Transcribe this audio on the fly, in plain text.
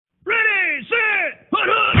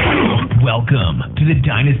Welcome to the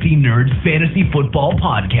Dynasty Nerds Fantasy Football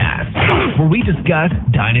Podcast, where we discuss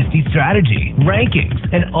dynasty strategy, rankings,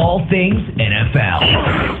 and all things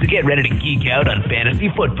NFL. So get ready to geek out on fantasy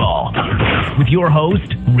football with your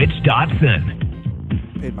host, Rich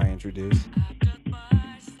Dotson. Paid my entry dues.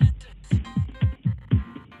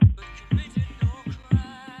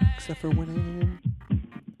 Except for winning.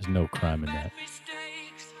 There's no crime in that.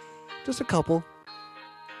 Just a couple.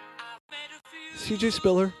 CJ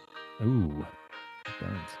Spiller. Ooh,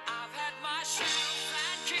 burns.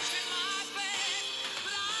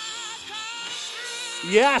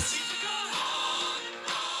 Yes!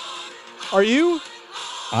 Are you?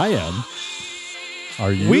 I am.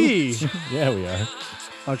 Are you? We Yeah, we are.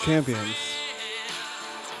 are champions.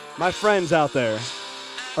 My friends out there.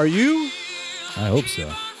 Are you? I hope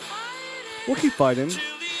so. We'll keep fighting.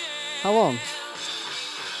 How long?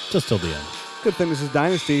 Just till the end. Good thing this is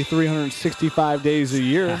Dynasty, 365 days a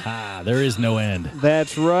year. Aha, there is no end.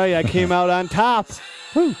 That's right. I came out on top.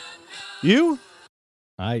 Whew. You?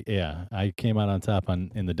 I came out on top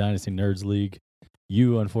in the Dynasty Nerds League.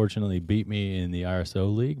 You unfortunately beat me in the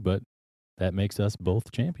RSO League, but that makes us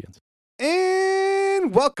both champions.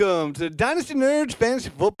 And welcome to Dynasty Nerds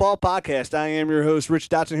Fantasy Football Podcast. I am your host, Rich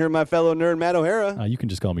Dotson, here with my fellow nerd, Matt O'Hara. You can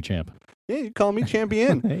just call me champ. Yeah, you call me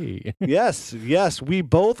champion. Hey. Yes. We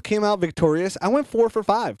both came out victorious. I went 4 for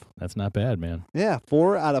 5. That's not bad, man. Yeah,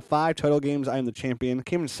 4 out of 5 title games. I am the champion.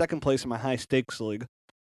 Came in second place in my high stakes league. It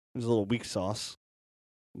was a little weak sauce.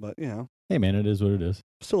 But, you know. Hey, man, it is what it is.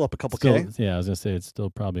 Still up a couple K. Yeah, I was going to say it's still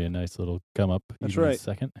probably a nice little come up. That's even right.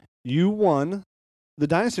 Second. You won the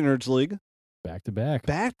Dynasty Nerds League. Back to back.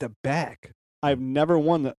 Back to back. I've never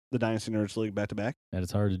won the Dynasty Nerds League back to back. That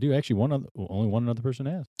is hard to do. Actually, only one other person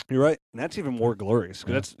has. You're right. And that's even more glorious.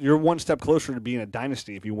 Because you're one step closer to being a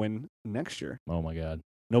dynasty if you win next year. Oh, my God.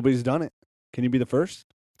 Nobody's done it. Can you be the first?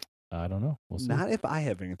 I don't know. We'll see. Not if I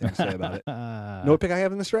have anything to say about it. Know what pick I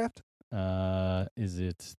have in this draft? Is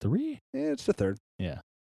it 3? Yeah, it's the 3rd. Yeah.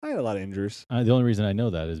 I had a lot of injuries. The only reason I know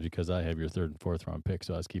that is because I have your 3rd and 4th round pick,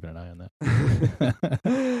 so I was keeping an eye on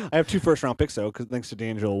that. I have 2 first-round picks, though, thanks to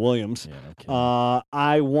D'Angelo Williams. Yeah, no kidding.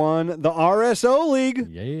 I won the RSO League.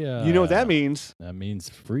 Yeah. You know what that means? That means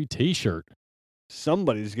free T-shirt.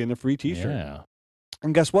 Somebody's getting a free T-shirt. Yeah.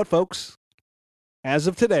 And guess what, folks? As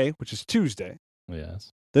of today, which is Tuesday, Yes.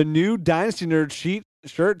 the new Dynasty Nerd sheets?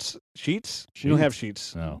 You don't have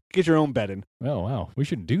sheets. No. Get your own bedding. Oh, wow. We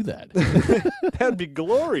should do that. That'd be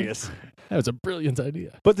glorious. That was a brilliant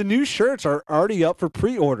idea. But the new shirts are already up for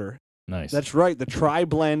pre-order. Nice. That's right. The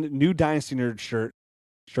Tri-Blend new Dynasty Nerd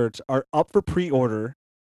shirts are up for pre-order.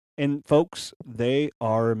 And, folks, they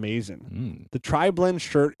are amazing. The Tri-Blend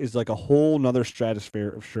shirt is like a whole nother stratosphere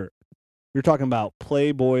of shirt. You're talking about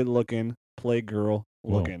Playboy-looking,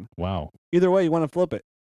 Playgirl-looking. Wow. Either way, you want to flip it.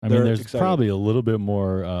 I mean, there's excited. probably a little bit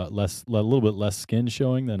more, a little bit less skin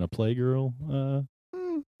showing than a Playgirl.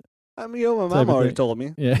 I mean, my mom already told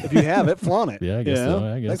me. Yeah. If you have it, flaunt it. Yeah, I guess so.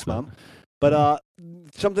 I guess Thanks, so. Mom. But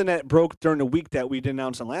something that broke during the week that we did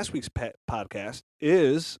announce on last week's podcast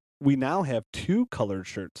is we now have 2 colored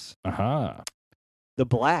shirts. Aha. The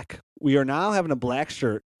black. We are now having a black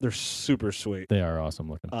shirt. They're super sweet. They are awesome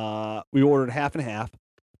looking. We ordered half and half.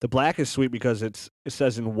 The black is sweet because it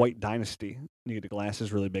says in White Dynasty. You get the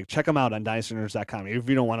glasses really big. Check them out on dynastynerds.com. If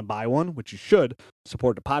you don't want to buy one, which you should,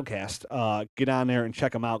 support the podcast, get on there and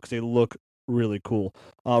check them out because they look really cool.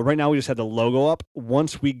 Right now, we just had the logo up.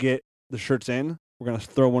 Once we get the shirts in, we're going to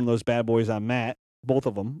throw one of those bad boys on Matt, both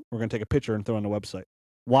of them. We're going to take a picture and throw on the website.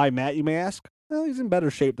 Why Matt, you may ask? Well, he's in better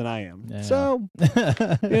shape than I am. Yeah. So,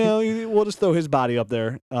 we'll just throw his body up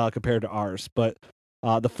there compared to ours. But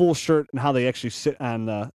the full shirt and how they actually sit on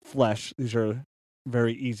the flesh, these are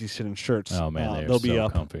very easy sitting shirts. Oh, man, they'll be so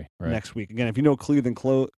up comfy. Right. next week. Again, if you know Cleveland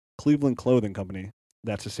Clothing Company,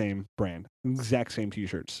 that's the same brand. Exact same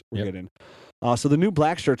T-shirts we're getting. So the new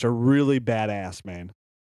black shirts are really badass, man.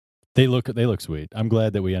 They look sweet. I'm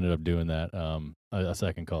glad that we ended up doing that, a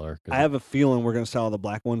second color. I have a feeling we're going to sell the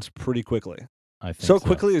black ones pretty quickly. I think so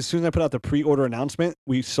quickly, as soon as I put out the pre-order announcement,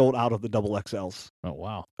 we sold out of the double XLs. Oh,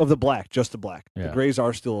 wow. Of the black, just the black. Yeah. The grays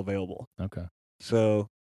are still available. Okay. So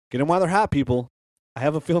get them while they're hot, people. I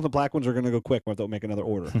have a feeling the black ones are going to go quick without make another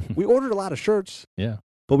order. We ordered a lot of shirts. Yeah.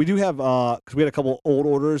 But we do have, because we had a couple old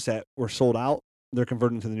orders that were sold out. They're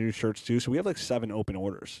converting to the new shirts too. So we have like 7 open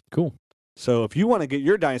orders. Cool. So if you want to get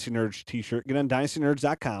your Dynasty Nerds t-shirt, get on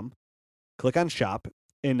dynastynerds.com, click on shop,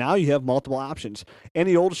 and now you have multiple options. And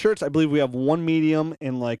the old shirts, I believe we have 1 medium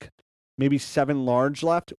and like maybe 7 large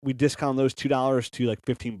left. We discount those $2 to like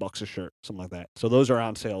 $15 a shirt, something like that. So those are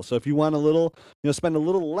on sale. So if you want a little, spend a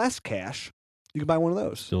little less cash, you can buy one of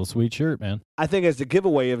those. Still a sweet shirt, man. I think as the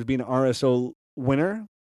giveaway of being an RSO winner,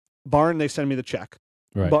 Barn, they send me the check.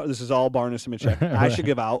 Right. But this is all Barn and send me a check. I should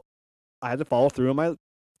give out. I had to follow through on my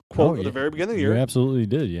quote at the very beginning of the year. You absolutely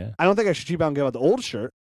did, yeah. I don't think I should cheap out and give out the old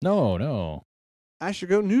shirt. No. I should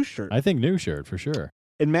go new shirt. I think new shirt for sure.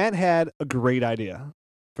 And Matt had a great idea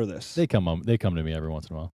for this. They come to me every once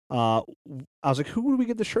in a while. I was like, who would we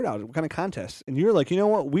get the shirt out? What kind of contest? And you're like, you know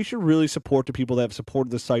what? We should really support the people that have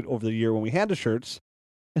supported the site over the year when we had the shirts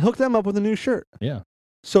and hook them up with a new shirt. Yeah.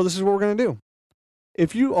 So this is what we're going to do.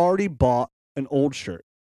 If you already bought an old shirt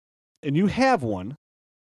and you have one,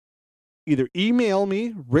 either email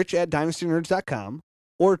me, rich@dynastynerds.com,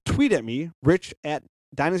 or tweet at me,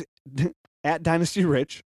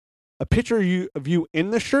 rich@dynastyrich, a picture of you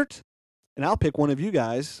in the shirt, and I'll pick one of you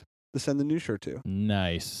guys to send the new shirt to.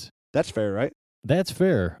 Nice. That's fair, right? That's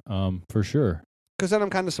fair, for sure. Because then I'm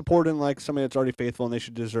kind of supporting like somebody that's already faithful, and they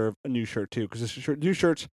should deserve a new shirt too. Because new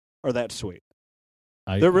shirts are that sweet.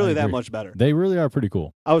 They're really that much better. They really are pretty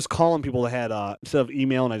cool. I was calling people that had instead of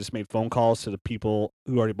emailing, I just made phone calls to the people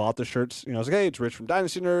who already bought the shirts. I was like, "Hey, it's Rich from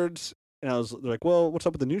Dynasty Nerds," and they're like, "Well, what's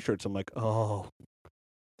up with the new shirts?" I'm like, "Oh,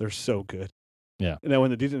 they're so good." Yeah. And then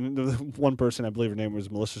when the one person, I believe her name was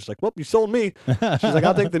Melissa, she's like, "Well, you sold me." She's like,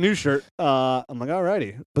 "I'll take the new shirt." I'm like,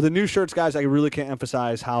 "Alrighty." But the new shirts, guys, I really can't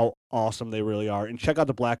emphasize how awesome they really are. And check out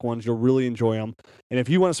the black ones; you'll really enjoy them. And if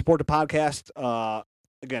you want to support the podcast,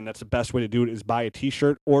 again, that's the best way to do it is buy a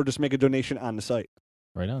T-shirt or just make a donation on the site.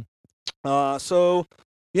 Right on. So,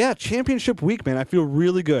 yeah, championship week, man. I feel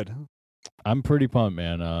really good. I'm pretty pumped,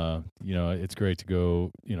 man. It's great to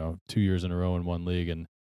go, 2 years in a row in one league and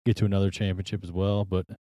get to another championship as well. But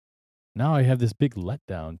now I have this big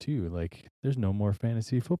letdown, too. Like, there's no more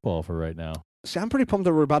fantasy football for right now. See, I'm pretty pumped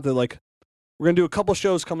that we're about to, we're going to do a couple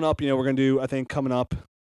shows coming up. We're going to do, I think, coming up,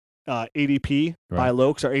 ADP by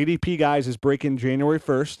Lokes. Our ADP, guys, is breaking January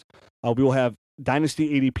 1st. We will have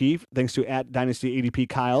Dynasty ADP, thanks to @Dynasty ADP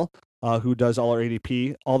Kyle, who does all our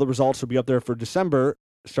ADP. All the results will be up there for December,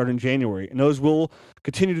 starting January. And those will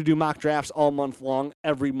continue to do mock drafts all month long,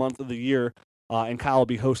 every month of the year. And Kyle will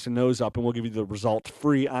be hosting those up, and we'll give you the results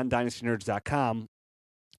free on dynastynerds.com.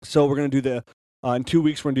 So we're going to do in 2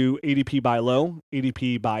 weeks, we're going to do ADP by low,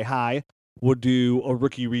 ADP by high. We'll do a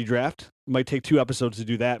rookie redraft. It might take 2 episodes to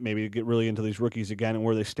do that, maybe to get really into these rookies again and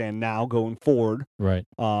where they stand now going forward. Right.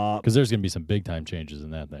 Because there's going to be some big time changes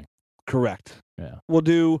in that thing. Correct. Yeah.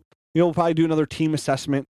 We'll probably do another team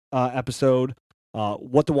assessment episode.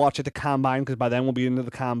 What to watch at the combine, because by then we'll be into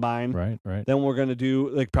the combine. Right. Then we're going to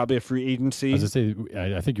do probably a free agency. As I say,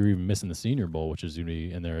 I think you're even missing the Senior Bowl, which is going to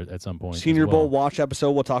be in there at some point. Senior Bowl watch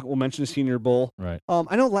episode. We'll mention the Senior Bowl. Right.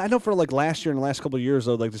 I know for last year and the last couple of years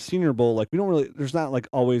though, the Senior Bowl, we don't really. There's not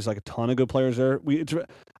always a ton of good players there.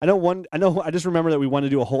 I just remember that we wanted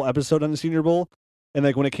to do a whole episode on the Senior Bowl. And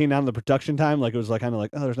when it came down to the production time, it was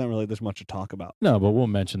there's not really this much to talk about. No, but we'll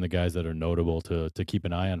mention the guys that are notable to keep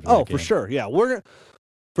an eye on. For sure, yeah.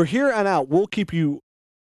 For here on out, we'll keep you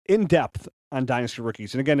in depth on Dynasty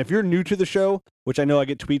rookies. And again, if you're new to the show, which I know I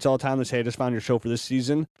get tweets all the time that say I just found your show for this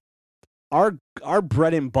season, our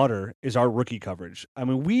bread and butter is our rookie coverage. I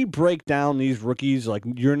mean, we break down these rookies like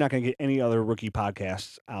you're not going to get any other rookie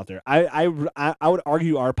podcasts out there. I would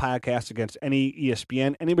argue our podcast against any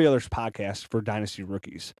ESPN, anybody else's podcast for Dynasty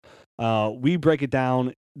rookies. We break it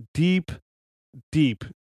down deep,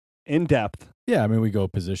 in depth. Yeah, I mean, we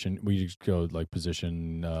just go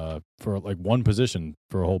position for one position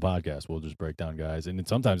for a whole podcast. We'll just break down guys, and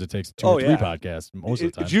sometimes it takes 2 or 3 podcasts. Most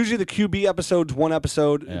of the time, it's usually the QB episodes, 1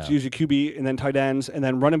 episode. Yeah. It's usually QB and then tight ends, and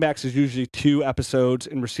then running backs is usually 2 episodes,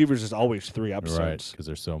 and receivers is always 3 episodes. Right, because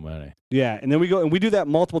there's so many. Yeah, and then we go and we do that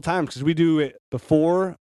multiple times because we do it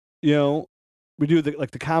before. We do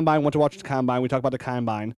the combine. Want to watch the combine? We talk about the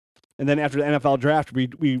combine. And then after the NFL draft,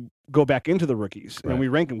 we go back into the rookies and we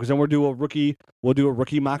rank them because then we'll do a rookie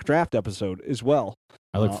mock draft episode as well.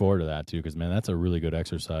 I look forward to that too because man, that's a really good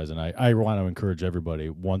exercise, and I want to encourage everybody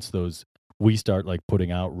once we start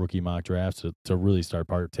putting out rookie mock drafts to really start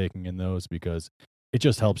partaking in those because it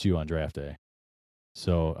just helps you on draft day.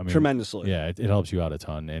 So I mean, tremendously, yeah, it helps you out a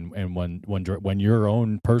ton. And when your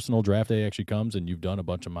own personal draft day actually comes and you've done a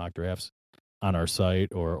bunch of mock drafts on our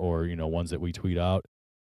site or ones that we tweet out.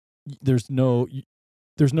 There's no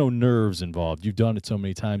nerves involved. You've done it so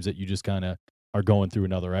many times that you just kind of are going through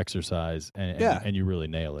another exercise and you really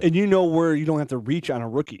nail it. And where you don't have to reach on a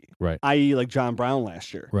rookie. Right. i.e. John Brown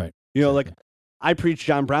last year. Right. Exactly. I preached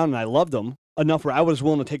John Brown and I loved him enough where I was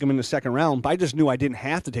willing to take him in the second round, but I just knew I didn't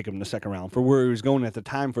have to take him in the second round for where he was going at the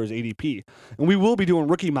time for his ADP. And we will be doing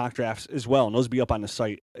rookie mock drafts as well, and those will be up on the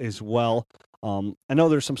site as well. I know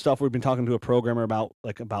there's some stuff we've been talking to a programmer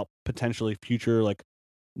about potentially future like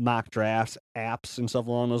mock drafts, apps, and stuff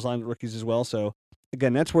along those lines with rookies as well. So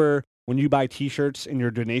again, that's where when you buy T-shirts and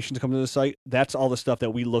your donations come to the site, that's all the stuff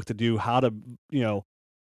that we look to do. How to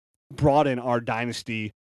broaden our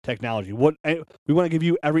dynasty technology. We want to give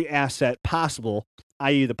you every asset possible,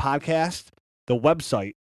 i.e., the podcast, the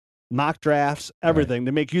website, mock drafts, everything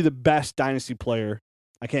to make you the best dynasty player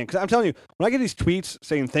I can. Because I'm telling you, when I get these tweets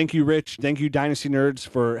saying, thank you, Rich, thank you, Dynasty Nerds,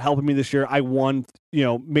 for helping me this year, I won,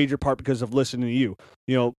 major part because of listening to you.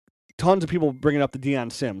 Tons of people bringing up the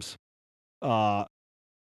Deion Sims. Deion,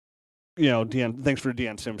 thanks for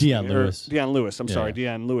Deion Sims. Deion Lewis. I'm sorry,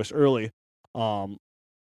 Deion Lewis early.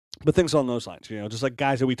 But things along those lines, just like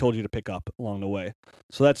guys that we told you to pick up along the way.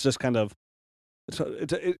 So that's just kind of,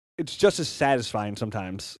 it's just as satisfying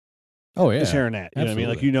sometimes. Oh yeah, as hearing that. You know what I mean?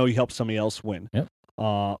 Like, you helped somebody else win. Yep.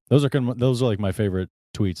 Those are like my favorite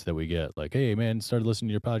tweets that we get. Like, hey man, started listening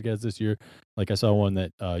to your podcast this year. Like I saw one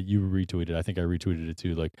that you retweeted. I think I retweeted it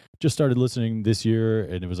too. Like, just started listening this year,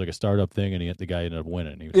 and it was like a startup thing, and the guy ended up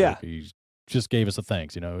winning. He just gave us a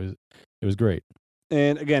thanks. It was great.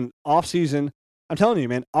 And again, off season. I'm telling you,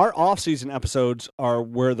 man, our off-season episodes are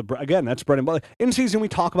where that's bread and butter. In season, we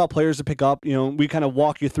talk about players to pick up. We kind of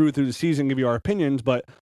walk you through the season, give you our opinions. But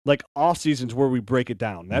like off-season's where we break it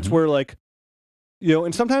down. That's where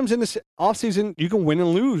and sometimes in the off-season, you can win and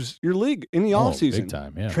lose your league in the off-season. Big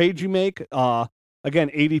time, yeah. Trades you make, again,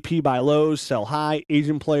 ADP buy lows, sell high,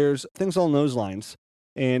 agent players, things along those lines.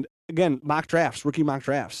 And again, mock drafts, rookie mock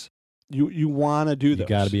drafts. You want to do those. You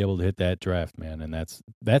got to be able to hit that draft, man, and that's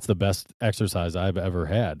the best exercise I've ever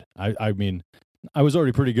had. I mean, I was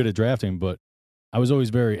already pretty good at drafting, but I was always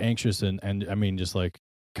very anxious and I mean, just like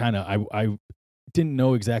kind of I didn't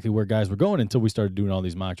know exactly where guys were going until we started doing all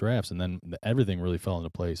these mock drafts, and then everything really fell into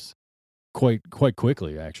place quite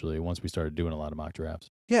quickly, actually, once we started doing a lot of mock drafts.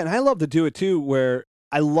 Yeah, and I love to do it too, where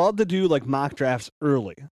I love to do like mock drafts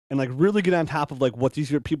early and like really get on top of like what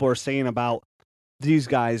these people are saying about these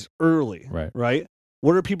guys early, right?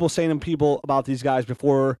 What are people saying to people about these guys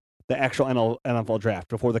before the actual NFL draft,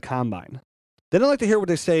 before the combine? Then I like to hear what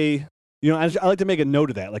they say. I like to make a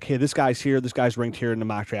note of that. Like, hey, this guy's here. This guy's ranked here in the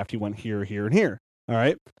mock draft. He went here, here, and here. All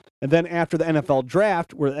right. And then after the NFL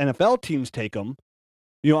draft, where the NFL teams take them,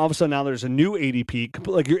 all of a sudden now there's a new ADP.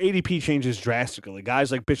 Like your ADP changes drastically.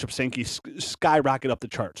 Guys like Bishop Sankey skyrocket up the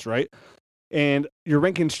charts, right? And your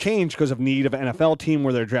rankings change because of need of an NFL team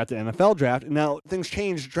where they're drafted in the NFL draft. And now things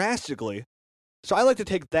change drastically. So I like to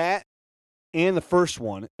take that and the first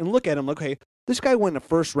one and look at him. Okay, this guy went in the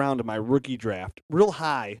first round of my rookie draft real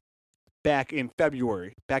high back in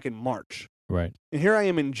February, back in March. Right. And here I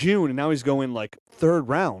am in June, and now he's going like third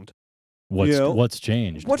round. What's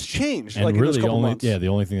changed? What's changed? And like really, in those couple months? The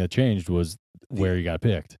only thing that changed was where he got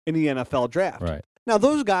picked. In the NFL draft. Right. Now,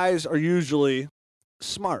 those guys are usually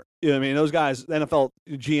smart. I mean, those guys, the NFL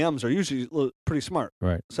GMs are usually pretty smart.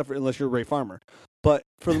 Right. Except for unless you're Ray Farmer. But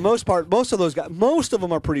for the most part, most of those guys, most of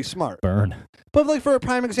them are pretty smart. Burn. But like for a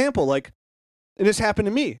prime example, and this happened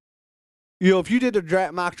to me. If you did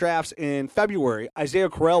the mock drafts in February, Isaiah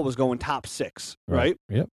Correll was going top 6, right?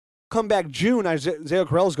 Yep. Come back June, Isaiah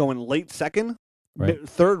Correll is going late second,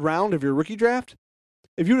 third round of your rookie draft.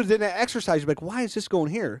 If you would have done that exercise, you'd be like, why is this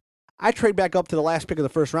going here? I trade back up to the last pick of the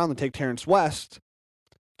first round and take Terrence West.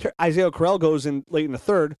 Isaiah Correll goes in late in the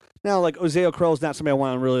third. Now, like, Isaiah Correll is not somebody I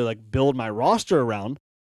want to really like build my roster around,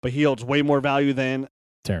 but he holds way more value than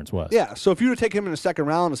Terrence West. Yeah. So if you were to take him in the second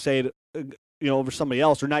round and say, over somebody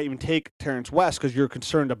else, or not even take Terrence West because you're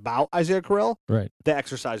concerned about Isaiah Correll, right? The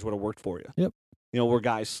exercise would have worked for you. Yep. Where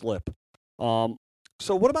guys slip. So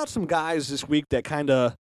what about some guys this week that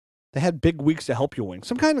they had big weeks to help you win?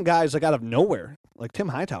 Some kind of guys like out of nowhere, like Tim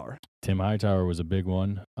Hightower. Tim Hightower was a big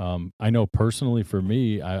one. I know personally for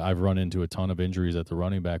me, I've run into a ton of injuries at the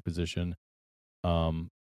running back position.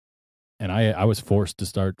 And I was forced to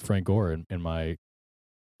start Frank Gore in my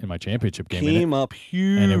championship game. Came up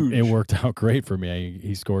huge. And it worked out great for me.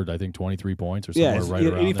 He scored, I think, 23 points or somewhere right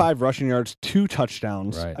around 85 there. Rushing yards, 2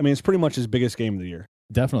 touchdowns. Right. I mean, it's pretty much his biggest game of the year.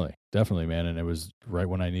 Definitely, man. And it was right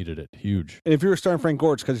when I needed it. Huge. And if you were starting Frank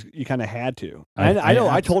Gore, it's because you kind of had to. I know.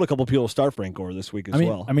 I told a couple people to start Frank Gore this week as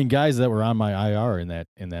well. I mean, guys that were on my IR in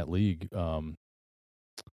that league,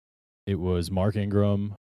 it was Mark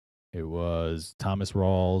Ingram, it was Thomas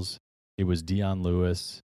Rawls, it was Deion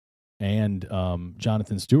Lewis, and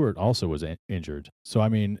Jonathan Stewart also was injured. So, I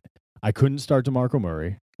mean, I couldn't start DeMarco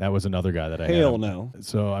Murray. That was another guy that I had. Hell no.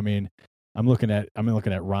 So, I mean, I'm looking at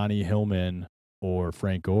Ronnie Hillman, or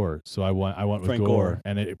Frank Gore. So I went with Frank Gore, Gore.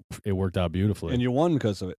 and it worked out beautifully. And you won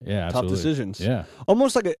because of it. Yeah, Tough absolutely. decisions. Yeah.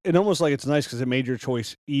 Almost like it's nice because it made your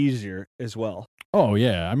choice easier as well. Oh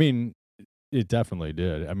yeah, I mean, it definitely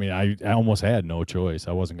did. I mean, I almost had no choice.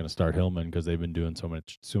 I wasn't going to start Hillman because they've been doing so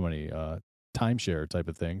many timeshare type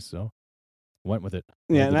of things. So went with it.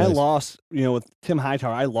 Yeah, and I lost, with Tim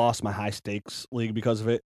Hightower, I lost my high stakes league because of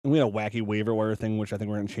it. And we had a wacky waiver wire thing, which I think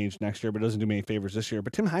we're going to change next year, but it doesn't do me any favors this year.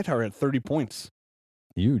 But Tim Hightower had 30 points.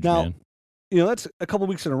 Huge, now, man. That's a couple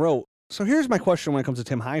weeks in a row. So here's my question when it comes to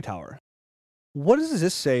Tim Hightower. What does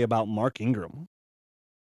this say about Mark Ingram?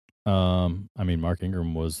 I mean, Mark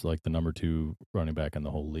Ingram was like the number 2 running back in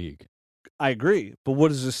the whole league. I agree. But what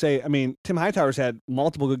does this say? I mean, Tim Hightower's had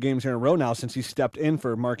multiple good games here in a row now since he stepped in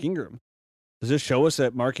for Mark Ingram. Does this show us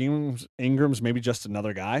that Mark Ingram's maybe just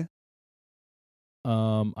another guy?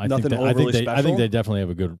 I Nothing think overly I think special? they definitely have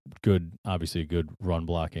a good, obviously a good run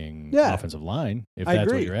blocking Yeah. offensive line, if I that's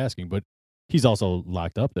what agree. you're asking. But he's also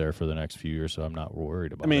locked up there for the next few years, so I'm not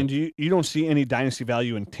worried about I mean, it. you don't see any dynasty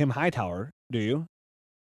value in Tim Hightower, do you?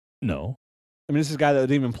 No. I mean, this is a guy that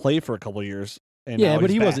didn't even play for a couple of years. And Yeah, now but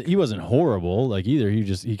he's back. he wasn't horrible like either.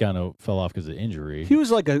 He kind of fell off because of injury. He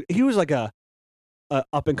was like a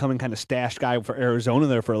up and coming kind of stash guy for Arizona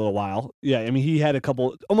there for a little while. Yeah, I mean, he had a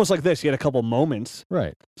couple, almost like this. He had a couple moments.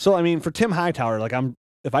 Right. So I mean, for Tim Hightower,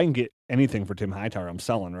 if I can get anything for Tim Hightower, I'm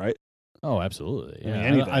selling, right? Oh, absolutely. I mean, Yeah.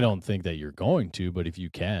 anything. I don't think that you're going to, but if you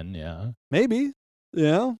can, yeah. Maybe.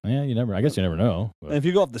 Yeah, I guess you never know. But And if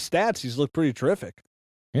you go off the stats, he's looked pretty terrific.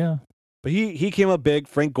 yeah. But he came up big.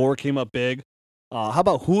 Frank Gore came up big. How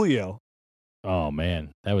about Julio? Oh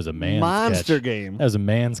man, that was a man's Monster catch. game. That was a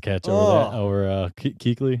man's catch over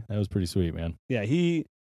Kuechly. That was pretty sweet, man. Yeah, he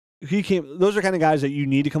came. Those are kind of guys that you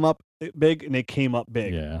need to come up big, and they came up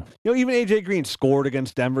big. Yeah. Even AJ Green scored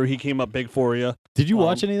against Denver. He came up big for you. Did you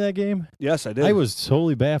watch any of that game? Yes, I did. I was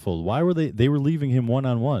totally baffled. Why were they were leaving him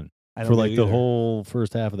 1-on-1 I don't for know like the either. whole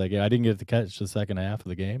first half of that game? I didn't get to catch the second half of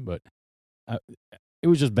the game, but it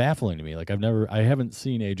was just baffling to me. Like I haven't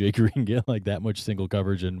seen AJ Green get like that much single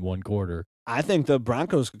coverage in one quarter. I think the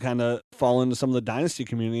Broncos could kind of fall into some of the dynasty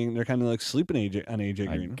community, and they're kind of like sleeping on AJ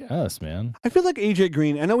Green. I guess, man. I feel like AJ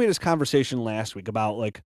Green. I know we had this conversation last week about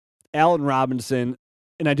like Allen Robinson,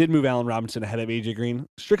 and I did move Allen Robinson ahead of AJ Green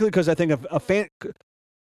strictly because I think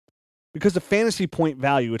because the fantasy point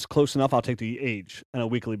value, it's close enough. I'll take the age on a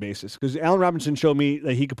weekly basis because Allen Robinson showed me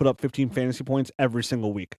that he could put up 15 fantasy points every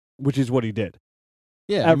single week, which is what he did.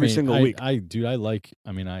 Yeah, every single week. I like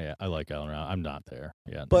Allen Robinson. I'm not there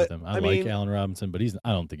yet But, with him. I like mean- Allen Robinson, but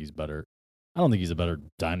I don't think he's better. I don't think he's a better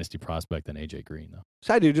dynasty prospect than AJ Green though.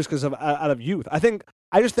 So I do just because out of youth. I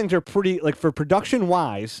just think they're pretty, like for production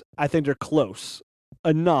wise, I think they're close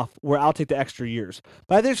enough where I'll take the extra years.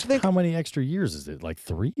 But I just think, How many extra years is it? Like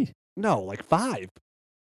 3? no, like 5,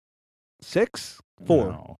 6, 4,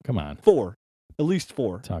 No, come on. 4, at least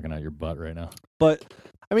 4. Talking out your butt right now. But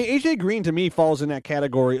I mean, AJ Green to me falls in that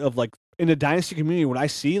category of like in the dynasty community. What I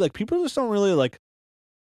see, like people just don't really like.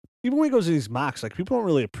 Even when he goes to these mocks, like people don't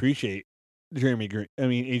really appreciate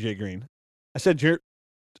AJ Green. I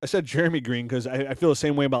said Jeremy Green because I feel the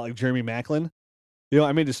same way about like Jeremy Maclin.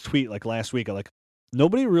 I made this tweet like last week. Like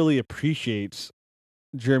nobody really appreciates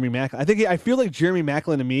Jeremy Maclin. I feel like Jeremy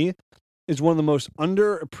Maclin to me is one of the most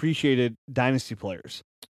underappreciated dynasty players.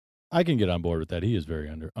 I can get on board with that. He is very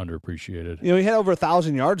underappreciated. He had over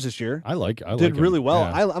 1,000 yards this year. I like Did him. really well.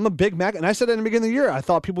 Yeah. I'm a big Mac, and I said that in the beginning of the year. I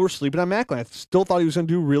thought people were sleeping on Maclin. I still thought he was going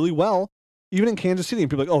to do really well, even in Kansas City. And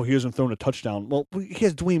people are like, oh, he hasn't thrown a touchdown. Well, he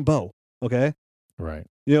has Dwayne Bowe. Okay, Right.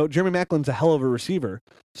 Jeremy Maclin's a hell of a receiver.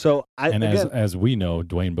 So As we know,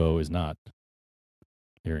 Dwayne Bowe is not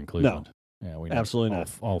here in Cleveland. Yeah, we know. Absolutely not.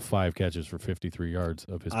 All 5 catches for 53 yards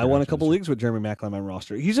of his. I won a production couple this year. leagues with Jeremy Maclin on my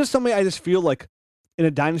roster. He's just somebody I just feel like in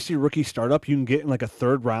a dynasty rookie startup, you can get in like a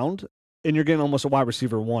third round, and you're getting almost a wide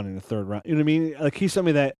receiver 1 in the third round. You know what I mean? Like he's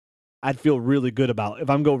somebody that I'd feel really good about. If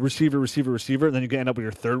I'm going receiver, and then you can end up with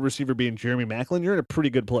your third receiver being Jeremy Maclin, you're in a pretty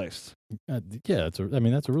good place. Yeah, that's a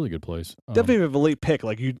really good place. Definitely have a late pick.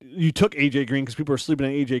 Like you took AJ Green because people are sleeping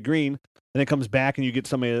on AJ Green, and it comes back and you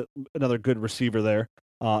get another good receiver there,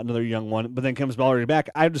 another young one. But then comes already back.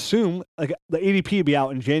 I'd assume like the ADP will be out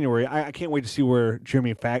in January. I can't wait to see where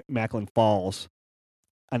Jeremy Maclin falls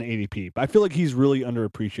on ADP. But I feel like he's really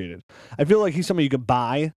underappreciated. I feel like he's somebody you could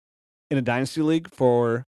buy in a dynasty league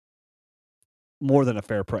for more than a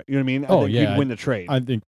fair price. You know what I mean? I think you'd win the trade. I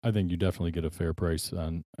think you definitely get a fair price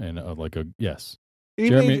on yes.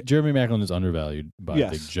 Even Jeremy Maclin is undervalued by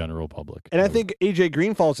Yes. the general public. And I think AJ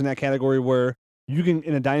Green falls in that category where you can,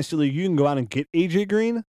 in a dynasty league, you can go out and get AJ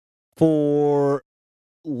Green for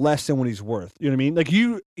less than what he's worth. You know what I mean? Like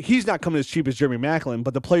he's not coming as cheap as Jeremy Maclin,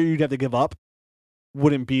 but the player you'd have to give up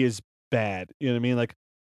wouldn't be as bad. You know what I mean? Like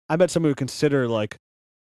I bet somebody would consider like,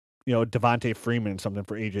 Devontae Freeman something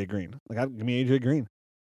for AJ Green. Like give me AJ Green.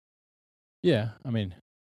 Yeah, I mean,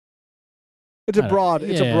 it's a broad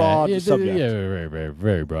subject. Yeah, very, very,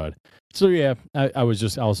 very broad. So yeah, I was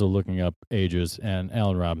just also looking up ages, and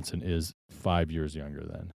Allen Robinson is 5 years younger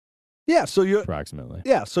than. Yeah, so you approximately.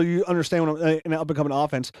 Yeah, so you understand what an up and coming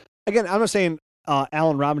offense. Again, I'm not saying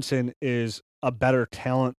Allen Robinson is a better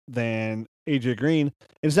talent than AJ Green.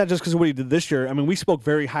 And it's not just because of what he did this year. I mean, we spoke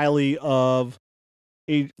very highly of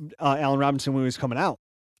Allen Robinson when he was coming out.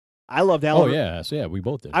 I loved Allen. Oh yeah, so yeah, we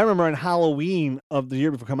both did. I remember on Halloween of the year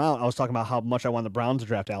before come out, I was talking about how much I wanted the Browns to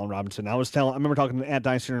draft Allen Robinson. I remember talking at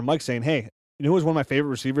Dynasty and Mike saying, "Hey, you know who was one of my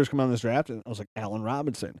favorite receivers coming out in this draft?" And I was like, Allen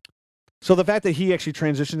Robinson. So the fact that he actually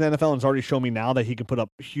transitioned to NFL and has already shown me now that he can put up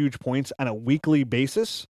huge points on a weekly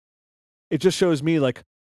basis, it just shows me like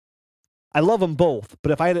I love them both.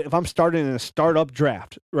 But if I'm starting in a startup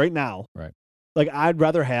draft right now, right, like I'd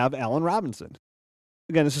rather have Allen Robinson.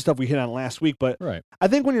 Again, this is stuff we hit on last week, but right. I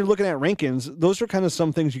think when you're looking at rankings, those are kind of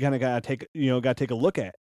some things you kind of got to take a look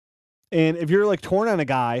at. And if you're like torn on a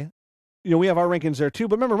guy, we have our rankings there too.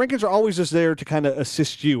 But remember, rankings are always just there to kind of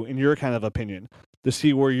assist you in your kind of opinion to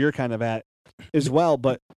see where you're kind of at as well.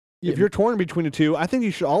 But if you're torn between the two, I think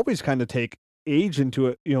you should always kind of take age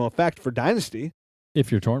into effect for Dynasty.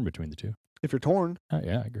 If you're torn between the two. If you're torn.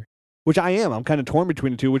 Yeah, I agree. Which I am. I'm kind of torn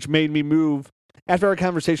between the two, which made me move. After our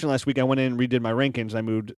conversation last week, I went in and redid my rankings, and I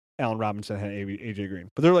moved Allen Robinson and had AJ Green.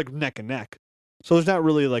 But they're like neck and neck. So there's not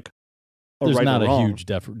really like there's right not or a wrong. huge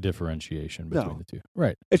differentiation between the two.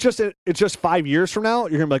 Right. It's just 5 years from now,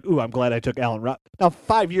 you're going to be like, ooh, I'm glad I took Allen Robinson. Now,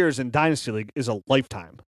 5 years in Dynasty League is a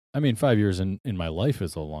lifetime. I mean, 5 years in my life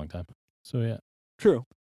is a long time. So, yeah. True.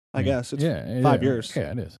 I guess. It's 5 years.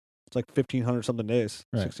 Yeah, it is. It's like 1,500 something days.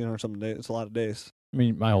 Right. 1,600 something days. It's a lot of days. I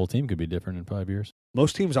mean, my whole team could be different in 5 years.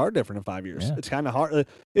 Most teams are different in 5 years. Yeah. It's kind of hard.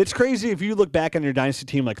 It's crazy if you look back on your Dynasty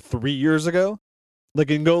team like 3 years ago,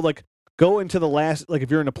 and go into the last, like if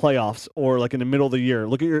you're in the playoffs or like in the middle of the year,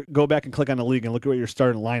 go back and click on the league and look at what your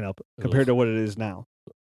starting lineup compared to what it is now.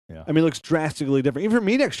 Yeah. I mean, it looks drastically different. Even for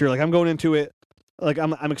me next year, like I'm going into it, like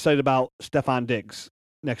I'm excited about Stephon Diggs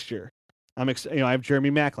next year. I have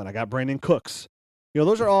Jeremy Maclin. I got Brandon Cooks.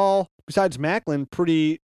 Those are all, besides Maclin,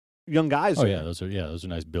 pretty young guys. Oh, yeah, those are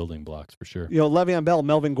nice building blocks for sure. Le'Veon Bell,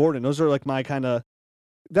 Melvin Gordon, those are like my kind of,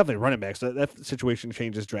 definitely running backs. That situation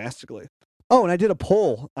changes drastically. Oh, and I did a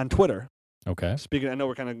poll on Twitter. Okay. Speaking, I know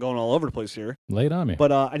we're kind of going all over the place here. Lay it on me.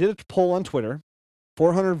 But I did a poll on Twitter,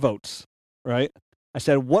 400 votes, right? I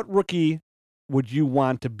said, what rookie would you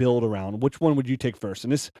want to build around? Which one would you take first?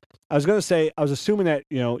 And this, I was assuming that,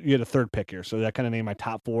 you had a third pick here. So that kind of named my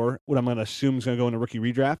top four, what I'm going to assume is going to go in a rookie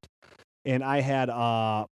redraft. And I had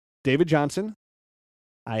David Johnson.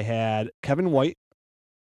 I had Kevin White.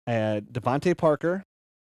 I had Devontae Parker.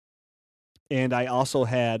 And I also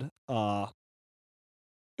had,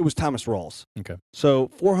 it was Thomas Rawls. Okay. So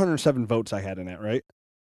 407 votes I had in that, right?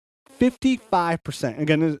 55%.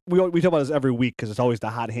 Again, we talk about this every week because it's always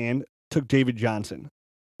the hot hand. Took David Johnson.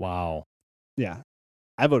 Wow. Yeah.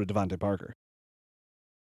 I voted Devontae Parker.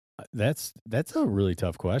 That's a really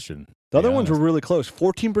tough question. The other ones were really close.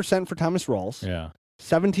 14% for Thomas Rawls. Yeah.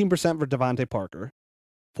 17% for Devontae Parker.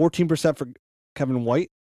 14% for Kevin White.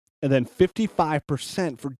 And then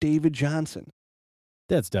 55% for David Johnson.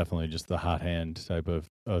 That's definitely just the hot hand type of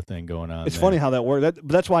thing going on. It's funny how that worked.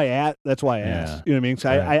 That's why I asked. You know what I mean? So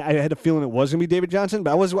right. I had a feeling it was going to be David Johnson,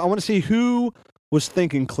 but I want to see who was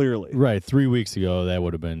thinking clearly. Right. 3 weeks ago, that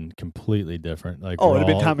would have been completely different. Like, it would have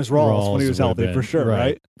been Thomas Rawls when he was healthy for sure,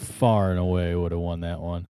 right? Far and away would have won that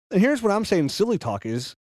one. And here's what I'm saying silly talk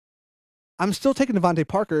is, I'm still taking Devontae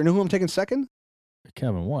Parker. And who I'm taking second?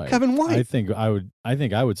 Kevin White. I think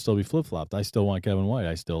I would still be flip-flopped. I still want Kevin White.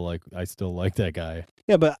 I still like that guy.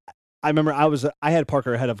 Yeah, but I remember I had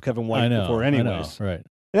Parker ahead of Kevin White before anyways. Right. And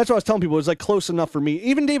that's what I was telling people. It was like close enough for me.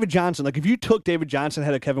 Even David Johnson, like if you took David Johnson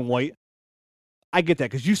ahead of Kevin White, I get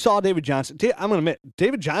that because you saw David Johnson. I'm going to admit,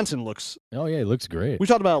 David Johnson looks. Oh yeah, he looks great. We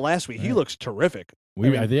talked about it last week. Yeah. He looks terrific. We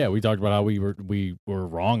talked about how we were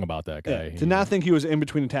wrong about that guy. Yeah, to not think he was in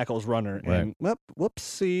between the tackles runner. Right. And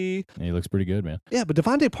whoopsie. And he looks pretty good, man. Yeah, but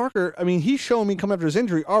Devontae Parker, I mean, he's shown me coming after his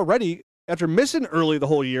injury already, after missing early the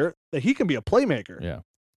whole year, that he can be a playmaker. Yeah.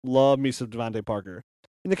 Love me some Devontae Parker.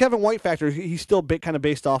 And the Kevin White factor, he's still kind of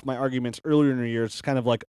based off my arguments earlier in the year. It's kind of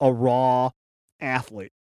like a raw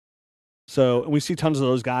athlete. So, and we see tons of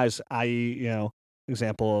those guys, i.e.,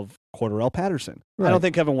 example of Cordarrelle Patterson. Right. I don't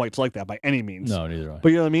think Kevin White's like that by any means. No, neither do I. But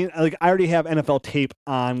you know what I mean? Like, I already have NFL tape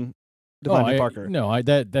on Devontae Parker. No,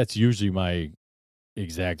 that's usually my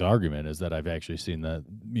exact argument is that I've actually seen that.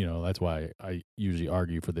 That's why I usually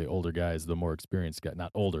argue for the older guys, the more experienced guys,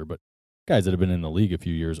 not older, but guys that have been in the league a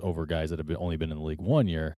few years over guys that have only been in the league 1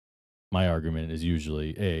 year. My argument is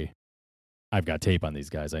usually, I've got tape on these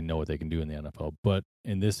guys. I know what they can do in the NFL. But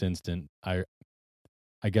in this instant, I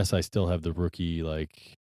guess I still have the rookie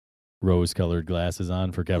rose-colored glasses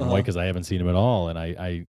on for Kevin White because I haven't seen him at all, and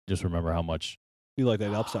I just remember how much you like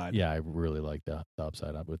that upside. Yeah, I really like the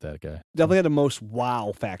upside up with that guy. Definitely had the most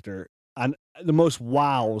wow factor on the most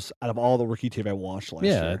wows out of all the rookie tape I watched last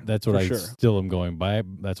year. Yeah, that's what still am going by.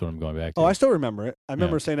 That's what I'm going back to. Oh, I still remember it. I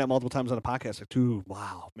remember saying that multiple times on the podcast. Dude,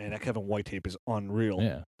 wow, man, that Kevin White tape is unreal.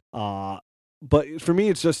 Yeah. But for me,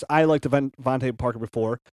 it's just I liked Devontae Parker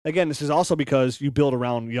before. Again, this is also because you build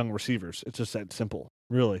around young receivers. It's just that simple,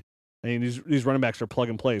 really. I mean, these running backs are plug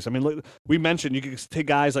and plays. I mean, we mentioned you could take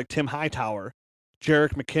guys like Tim Hightower,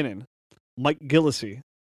 Jerick McKinnon, Mike Gillislee.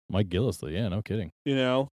 Yeah, no kidding.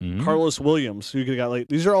 Carlos Williams. You could have got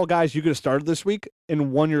these are all guys you could have started this week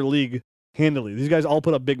and won your league handily. These guys all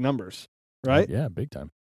put up big numbers, right? Yeah, big time.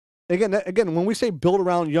 Again, when we say build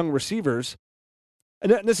around young receivers,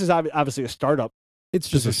 and this is obviously a startup. It's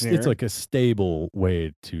just it's like a stable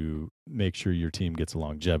way to make sure your team gets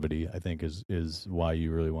longevity, I think is why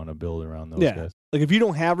you really want to build around those guys. Like if you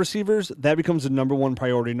don't have receivers, that becomes the number one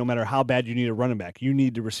priority no matter how bad you need a running back. You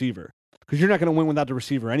need the receiver because you're not going to win without the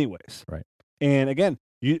receiver anyways. Right. And again,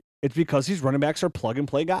 it's because these running backs are plug and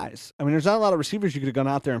play guys. I mean, there's not a lot of receivers you could have gone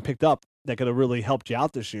out there and picked up that could have really helped you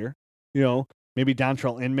out this year. Maybe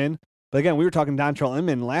Dontrell Inman. But again, we were talking Dontrell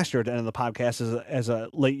Inman last year at the end of the podcast as a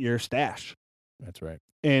late year stash. That's right.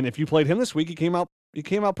 And if you played him this week, he came out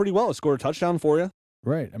pretty well. He scored a touchdown for you.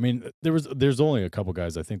 Right. I mean, there's only a couple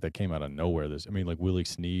guys I think that came out of nowhere. Like Willie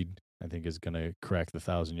Snead, I think is going to crack the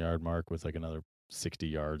 1,000-yard mark with another 60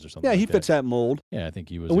 yards or something. Yeah, he fits that mold. Yeah, I think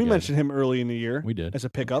he was. And we mentioned him early in the year. We did as a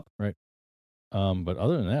pickup. Right. But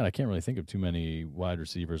other than that, I can't really think of too many wide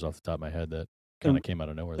receivers off the top of my head that kind of came out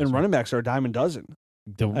of nowhere. And running backs are a dime a dozen.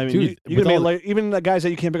 You even the guys that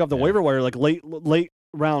you can't pick up the waiver wire, like late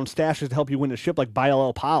round stashes to help you win the ship, like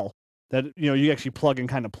Bilal Powell, that you actually plug and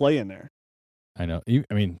kind of play in there. I know.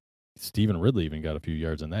 Stephen Ridley even got a few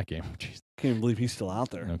yards in that game. Jeez. Can't even believe he's still out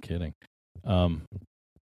there. No kidding.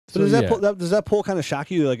 Does that pull kind of shock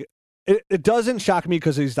you? Like it doesn't shock me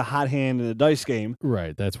because he's the hot hand in the dice game.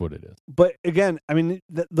 Right. That's what it is. But again, I mean,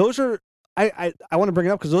 those are I want to bring it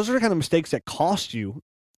up because those are the kind of mistakes that cost you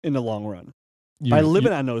in the long run. By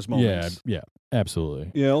living on those moments. Yeah,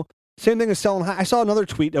 absolutely. Same thing as selling high. I saw another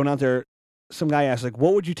tweet down out there. Some guy asked,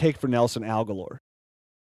 what would you take for Nelson Aguilar?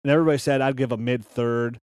 And everybody said, I'd give a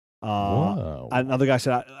mid-third. Another guy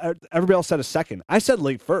said, everybody else said a second. I said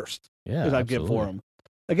late first. Yeah, I'd give for him.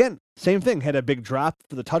 Again, same thing. Had a big drop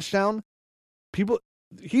for the touchdown.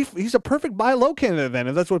 He's a perfect buy low candidate then,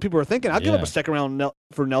 if that's what people are thinking. I'll give up a second round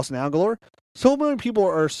for Nelson Aguilar. So many people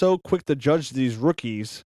are so quick to judge these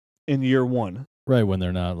rookies in year one. Right, when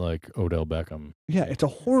they're not like Odell Beckham. Yeah, it's a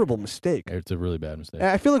horrible mistake. It's a really bad mistake.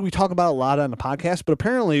 I feel like we talk about it a lot on the podcast, but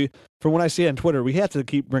apparently, from what I see on Twitter, we have to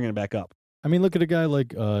keep bringing it back up. I mean, look at a guy like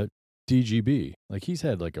DGB. Like, he's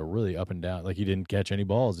had like a really up and down. Like, he didn't catch any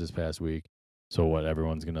balls this past week. So what?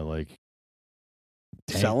 Everyone's gonna like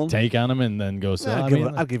sell him, take on him, and then go sell.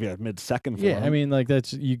 I'll give you a mid-second. For him. I mean, like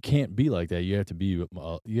you can't be like that. You have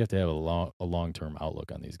to have a long-term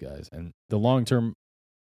outlook on these guys, and the long-term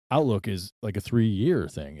outlook is like a 3-year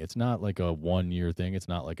thing. It's not like a 1-year thing. It's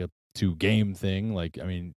not like a 2-game thing. Like, I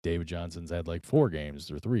mean, David Johnson's had like 4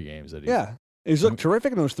 games or 3 games that he's looked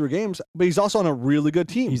terrific in those 3 games, but he's also on a really good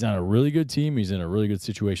team. He's on a really good team. He's in a really good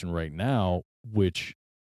situation right now, which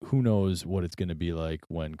who knows what it's going to be like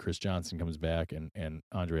when Chris Johnson comes back and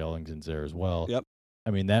Andre Ellington's there as well. Yep.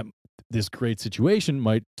 I mean, this great situation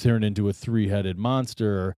might turn into a 3-headed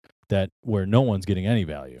monster where no one's getting any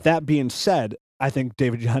value. That being said, I think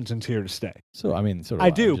David Johnson's here to stay. So, I mean, I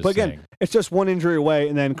do. But again, it's just one injury away,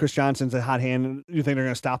 and then Chris Johnson's a hot hand. And you think they're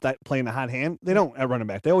going to stop that playing the hot hand? They don't at running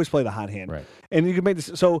back. They always play the hot hand. Right. And you can make this.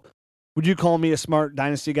 So, would you call me a smart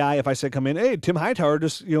dynasty guy if I said come in? Hey, Tim Hightower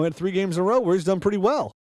just had 3 games in a row where he's done pretty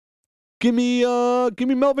well. Give me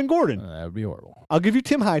Melvin Gordon. That would be horrible. I'll give you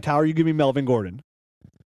Tim Hightower. You give me Melvin Gordon.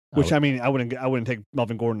 Which I wouldn't take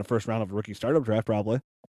Melvin Gordon in the first round of a rookie startup draft probably.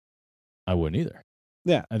 I wouldn't either.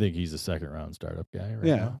 Yeah. I think he's a 2nd-round startup guy right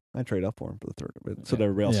now. I trade up for him for the 3rd, but so did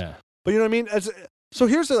everybody else. Yeah. But you know what I mean? So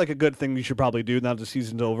here's like a good thing you should probably do now that the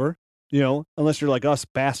season's over, unless you're like us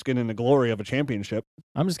basking in the glory of a championship.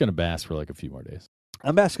 I'm just going to bask for like a few more days.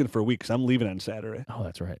 I'm basking for a week because I'm leaving on Saturday. Oh,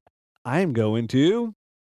 that's right. I'm going to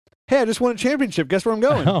Hey, I just won a championship. Guess where I'm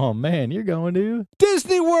going? Oh, man, you're going to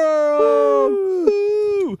Disney World!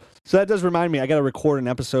 Woo! So that does remind me, I got to record an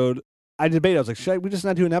episode. I debated. I was like, should we just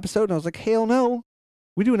not do an episode? And I was like, hell no.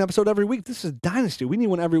 We do an episode every week. This is Dynasty. We need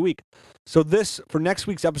one every week. So for next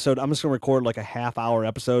week's episode, I'm just going to record like a half-hour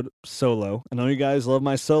episode solo. I know you guys love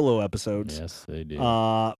my solo episodes. Yes, they do.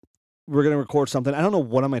 We're going to record something. I don't know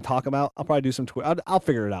what I'm going to talk about. I'll probably do some I'll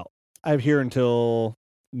figure it out. I have here until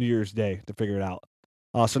New Year's Day to figure it out.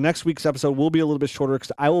 So next week's episode will be a little bit shorter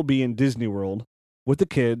because I will be in Disney World with the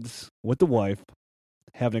kids, with the wife,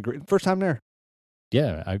 having a great first time there.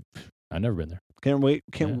 Yeah, I've never been there. Can't wait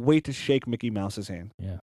wait to shake Mickey Mouse's hand.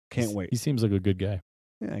 Yeah. Can't wait. He seems like a good guy.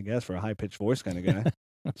 Yeah, I guess for a high-pitched voice kind of guy.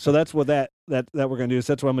 So that's what that we're going to do.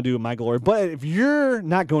 So that's what I'm going to do in my glory. But if you're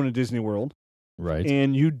not going to Disney World, right,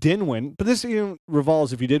 and you didn't win, but this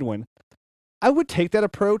revolves if you did win, I would take that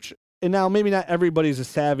approach. And now maybe not everybody's as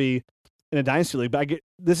savvy in a dynasty league, but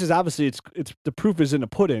this is obviously it's the proof is in the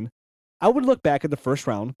pudding. I would look back at the first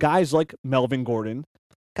round, guys like Melvin Gordon,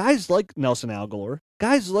 guys like Nelson Aguilar,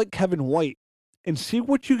 guys like Kevin White, and see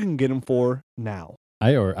what you can get them for now.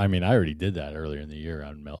 I already did that earlier in the year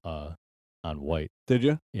on White. Did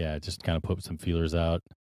you? Yeah, just kind of put some feelers out.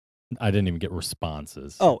 I didn't even get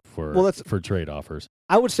responses. For trade offers.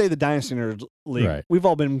 I would say the Dynasty Nerds League. Right. We've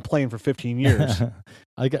all been playing for 15 years.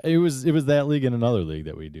 It was that league and another league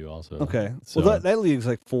that we do also. Okay. So, well, that league's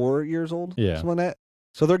like 4 years old. Yeah. Something like that.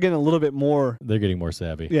 So they're getting a little bit more. They're getting more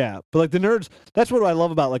savvy. Yeah, but like the nerds, that's what I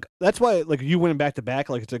love about that's why you winning back to back,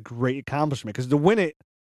 it's a great accomplishment because to win it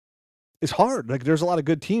is hard. Like there's a lot of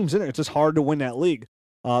good teams in it. It's just hard to win that league.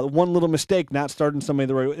 One little mistake, not starting somebody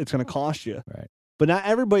the right way, it's going to cost you. Right. But not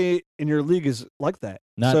everybody in your league is like that.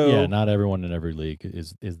 Not everyone in every league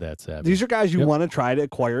is that savvy. These are guys you want to try to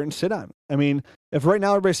acquire and sit on. I mean, if right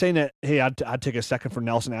now everybody's saying that, hey, I'd take a second for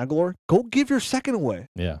Nelson Aguilar, go give your second away.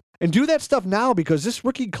 Yeah. And do that stuff now because this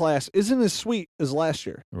rookie class isn't as sweet as last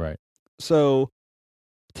year. Right. So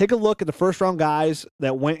take a look at the first round guys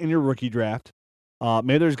that went in your rookie draft.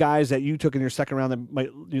 Maybe there's guys that you took in your second round that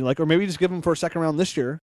might you like, or maybe just give them for a second round this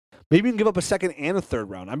year. Maybe you can give up a second and a third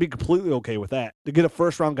round. I'd be completely okay with that. To get a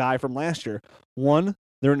first round guy from last year. One,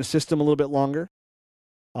 they're in the system a little bit longer.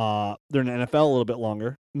 They're in the NFL a little bit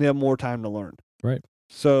longer. And they have more time to learn. Right.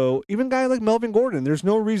 So even a guy like Melvin Gordon, there's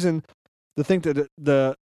no reason to think that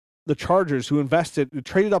the Chargers who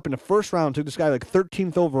traded up in the first round, took this guy like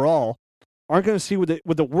 13th overall, aren't going to see with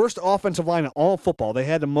the worst offensive line in all football. They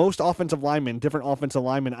had the most different offensive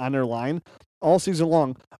linemen on their line all season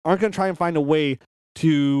long, aren't going to try and find a way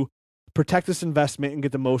to protect this investment and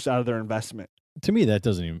get the most out of their investment. To me, that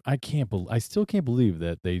doesn't even. I still can't believe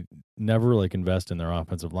that they never invest in their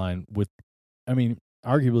offensive line with,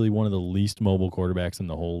 arguably one of the least mobile quarterbacks in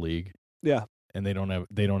the whole league. Yeah, and they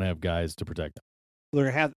don't have guys to protect them. They're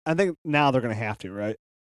gonna have. I think now they're gonna have to, right?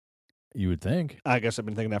 You would think. I guess I've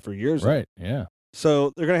been thinking that for years. Right. Yeah.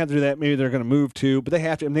 So they're gonna have to do that. Maybe they're gonna move too, but they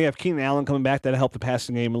have to. And they have Keenan Allen coming back. That'll help the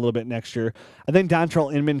passing game a little bit next year. I think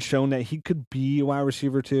Dontrell Inman's shown that he could be a wide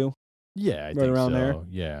receiver too. Yeah, I think around so. There.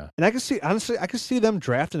 Yeah. And I can see them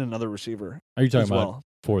drafting another receiver. Are you talking about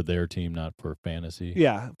for their team, not for fantasy?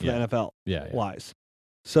 Yeah, for the NFL. Yeah. Wise.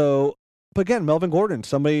 So, but again, Melvin Gordon,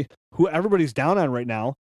 somebody who everybody's down on right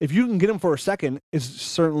now. If you can get him for a second, it's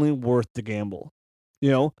certainly worth the gamble.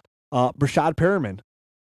 Brashad Perriman.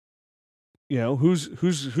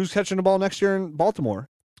 Who's catching the ball next year in Baltimore?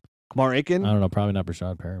 Kamar Aiken? I don't know. Probably not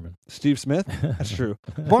Brashad Perriman. Steve Smith? That's true.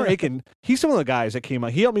 Kamar Aiken, he's some of the guys that came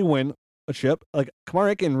out. He helped me win a chip. Kamar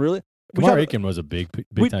Aiken, really? Kamar Aiken was a big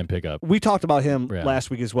time pickup. We talked about him last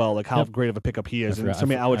week as well, how great of a pickup he is, and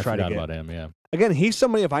somebody I would try to get. About him, yeah. Again, he's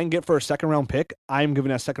somebody, if I can get for a second-round pick, I'm giving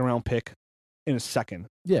that second-round pick in a second.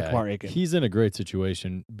 Yeah, Kamar Aiken. He's in a great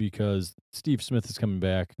situation because Steve Smith is coming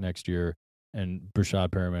back next year, and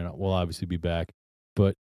Brashad Perriman will obviously be back.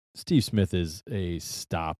 But Steve Smith is a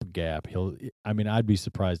stopgap. I'd be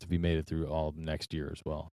surprised if he made it through all next year as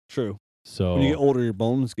well. True. So when you get older, your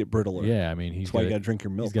bones get brittler. Yeah, that's why you got to drink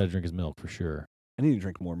your milk. He's got to drink his milk for sure. I need to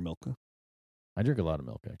drink more milk. I drink a lot of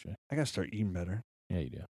milk, actually. I got to start eating better. Yeah,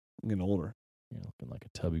 you do. I'm getting older. You're looking like a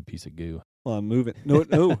tubby piece of goo. Well, I'm moving. No.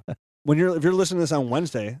 If you're listening to this on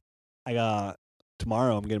Wednesday,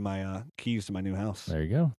 tomorrow I'm getting my keys to my new house. There you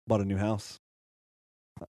go. Bought a new house.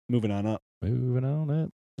 Moving on up. Moving on up.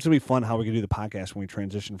 It's going to be fun how we can do the podcast when we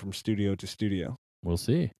transition from studio to studio. We'll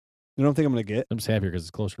see. You know what I think I'm going to get? I'm just happier because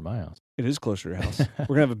it's closer to my house. It is closer to your house. We're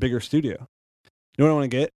going to have a bigger studio. You know what I want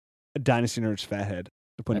to get? A Dynasty Nerds fat head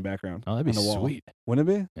to put in the background. Oh, that'd be sweet. Wouldn't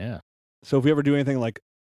it be? Yeah. So if we ever do anything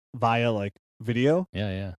via video,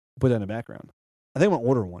 yeah, put that in the background. I think I'm going to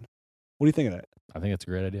order one. What do you think of that? I think it's a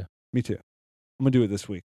great idea. Me too. I'm going to do it this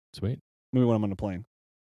week. Sweet. Maybe when I'm on the plane.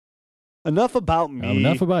 Enough about me.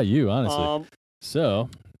 Enough about you, honestly. So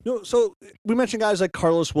we mentioned guys like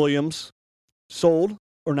Carlos Williams. Sold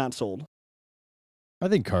or not sold? I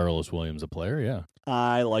think Carlos Williams a player, yeah.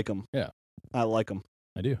 I like him. Yeah. I like him.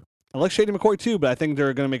 I do. I like Shady McCoy too, but I think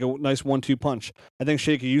they're going to make a nice 1-2 punch. I think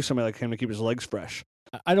Shady could use somebody like him to keep his legs fresh.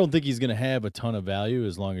 I don't think he's going to have a ton of value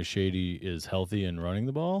as long as Shady is healthy and running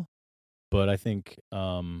the ball. But I think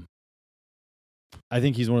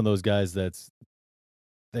he's one of those guys that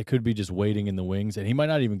could be just waiting in the wings, and he might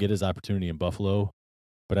not even get his opportunity in Buffalo.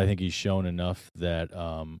 But I think he's shown enough that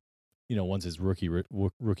once his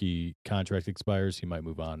rookie contract expires, he might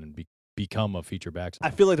move on and become a feature back.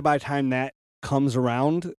 I feel like by the time that comes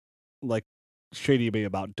around, like Shady will be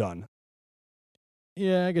about done.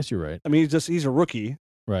 Yeah, I guess you're right. I mean, he's a rookie.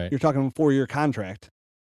 Right. You're talking a 4-year contract.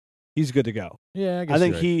 He's good to go. Yeah, I guess I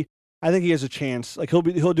think he has a chance. Like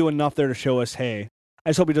he'll do enough there to show us, hey, I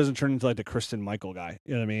just hope he doesn't turn into like the Kristen Michael guy.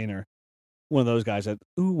 You know what I mean? Or one of those guys that,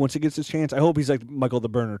 once he gets his chance, I hope he's like Michael the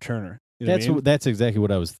Burner Turner. You know that's exactly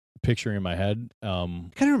what I was picturing in my head.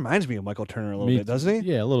 Kind of reminds me of Michael Turner a little bit, doesn't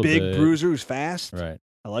he? Yeah, a little bit. Big bruiser who's fast. Right.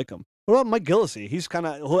 I like him. What about Mike Gillislee?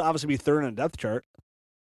 He'll obviously be third on the depth chart.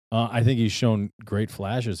 I think he's shown great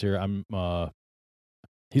flashes here.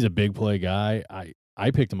 He's a big play guy.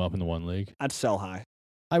 I picked him up in the one league. I'd sell high.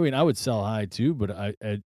 I mean, I would sell high too, but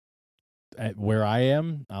at where I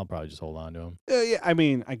am, I'll probably just hold on to him. Yeah, I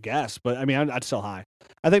mean, I guess, but I mean, I'd sell high.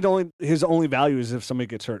 I think his only value is if somebody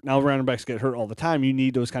gets hurt. Now, running backs get hurt all the time. You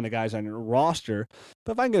need those kind of guys on your roster.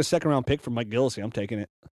 But if I can get a second-round pick from Mike Gillislee, I'm taking it.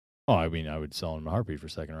 Oh, I mean, I would sell him a heartbeat for a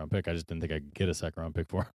second-round pick. I just didn't think I could get a second-round pick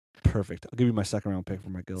for him. Perfect. I'll give you my second-round pick for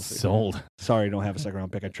Mike Gillislee. Sold. Sorry, I don't have a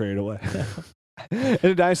second-round pick. I traded away. In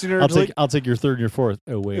the Dynasty Nerds League, I'll take your third and your fourth.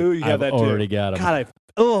 Oh, wait. I've already got him.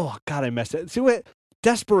 God, I messed it. See what?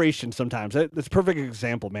 Desperation sometimes. That's a perfect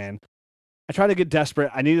example, man. I tried to get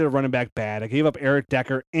desperate. I needed a running back bad. I gave up Eric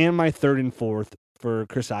Decker and my third and fourth for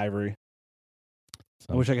Chris Ivory.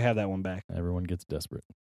 I wish I could have that one back. Everyone gets desperate.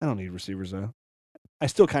 I don't need receivers, though. I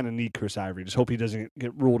still kind of need Chris Ivory. Just hope he doesn't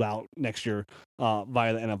get ruled out next year via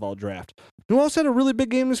the NFL draft. Who else had a really big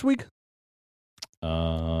game this week?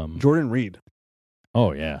 Jordan Reed.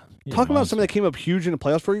 Oh, yeah. Talking about somebody that came up huge in the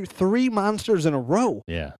playoffs for you. 3 monsters in a row.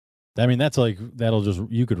 Yeah. I mean,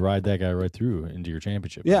 you could ride that guy right through into your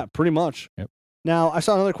championship. Yeah, pretty much. Yep. Now, I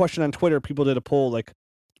saw another question on Twitter. People did a poll like,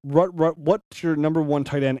 what's your number one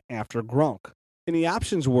tight end after Gronk? And the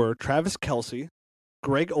options were Travis Kelce,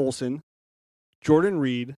 Greg Olsen, Jordan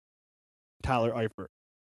Reed, Tyler Eifert.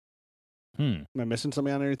 Am I missing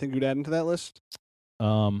something on there you think you'd add into that list?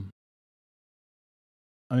 I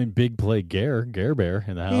mean, big play Gare Bear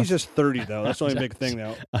in the house. He's just 30, though. That's the only big thing,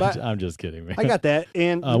 though. But I'm just kidding, man. I got that.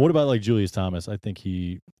 And what about like Julius Thomas? I think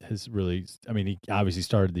he has really. I mean, he obviously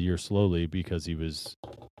started the year slowly because he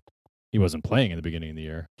wasn't playing in the beginning of the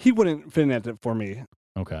year. He wouldn't fit in that for me.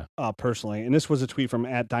 Okay. Personally, and this was a tweet from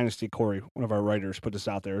 @Dynasty Corey, one of our writers, put this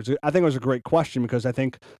out there. I think it was a great question because I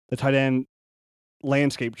think the tight end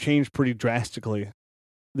landscape changed pretty drastically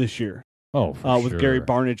this year. Oh, with Gary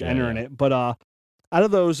Barnidge entering it. But out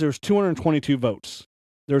of those, there's 222 votes.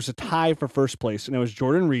 There's a tie for first place, and it was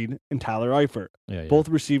Jordan Reed and Tyler Eifert. Yeah. Both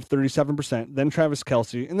received 37%, then Travis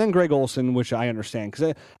Kelce, and then Greg Olsen, which I understand.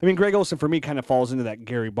 Because, I mean, Greg Olsen, for me, kind of falls into that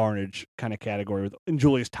Gary Barnidge kind of category, and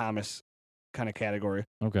Julius Thomas kind of category.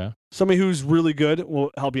 Okay. Somebody who's really good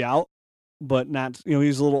will help you out, but not,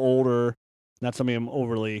 he's a little older, not somebody I'm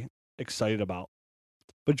overly excited about.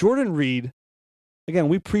 But Jordan Reed, again,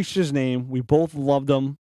 we preached his name. We both loved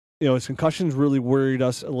him. His concussions really worried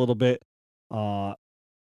us a little bit.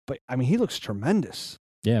 But I mean, he looks tremendous.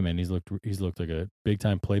 Yeah, man, he's looked like a big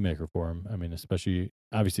time playmaker for him. I mean, especially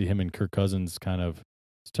obviously him and Kirk Cousins kind of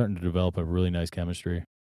starting to develop a really nice chemistry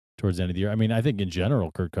towards the end of the year. I mean, I think in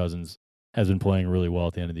general, Kirk Cousins has been playing really well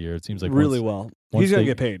at the end of the year. It seems like really well. He's going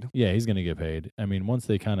to get paid. Yeah, he's going to get paid. I mean, once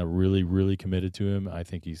they kind of really, really committed to him, I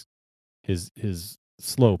think his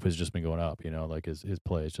slope has just been going up. Like his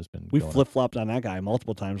play has just been. We flip flopped on that guy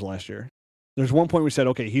multiple times last year. There's one point we said,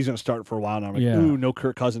 okay, he's going to start for a while now. I'm like, ooh, no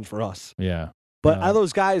Kirk Cousins for us. Yeah. But out of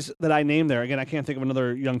those guys that I named there, again, I can't think of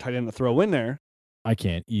another young tight end to throw in there. I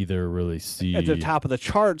can't either really see. At the top of the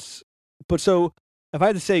charts. But so if I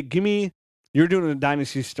had to say, you're doing a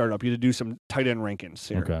dynasty startup, you had to do some tight end rankings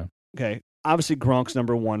here. Okay. Obviously, Gronk's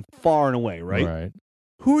number one, far and away, right? Right.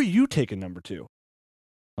 Who are you taking number two?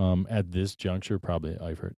 At this juncture, probably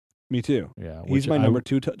Eifert. Me too. Yeah. He's my number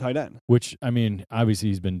two tight end. Which, I mean, obviously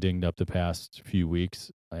he's been dinged up the past few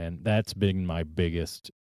weeks, and that's been my biggest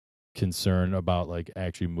concern about like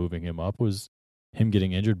actually moving him up was him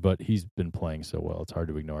getting injured, but he's been playing so well. It's hard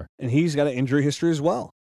to ignore. And he's got an injury history as well.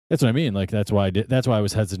 That's what I mean. Like that's why I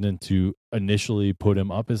was hesitant to initially put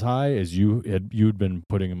him up as high as you'd been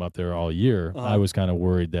putting him up there all year. I was kind of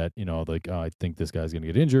worried that, like, I think this guy's going to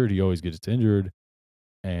get injured. He always gets injured.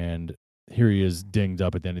 And here he is dinged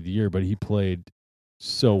up at the end of the year, but he played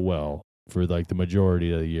so well for like the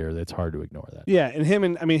majority of the year. That's hard to ignore that. Yeah. And him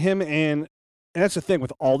and that's the thing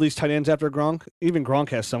with all these tight ends after Gronk, even Gronk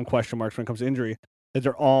has some question marks when it comes to injury, that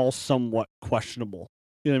they're all somewhat questionable.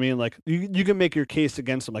 You know what I mean? Like, you can make your case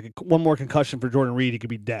against him. Like, one more concussion for Jordan Reed, he could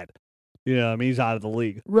be dead. You know what I mean? He's out of the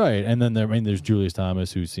league. Right. And then there's Julius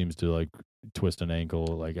Thomas, who seems to, like, twist an ankle,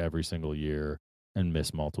 like, every single year and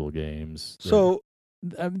miss multiple games. So,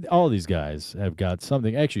 all these guys have got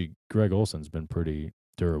something. Actually, Greg Olson's been pretty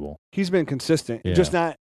durable. He's been consistent.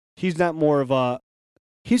 Yeah. He's not more of a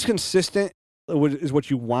 – he's consistent is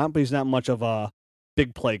what you want, but he's not much of a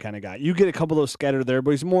big play kind of guy. You get a couple of those scattered there,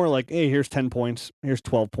 but he's more like, hey, here's 10 points, here's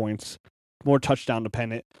 12 points, more touchdown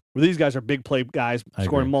dependent. Where these guys are big play guys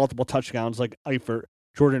scoring multiple touchdowns like Eifert,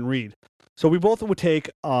 Jordan Reed. So we both would take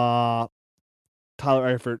Tyler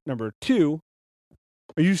Eifert number 2.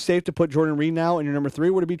 Are you safe to put Jordan Reed now in your number 3?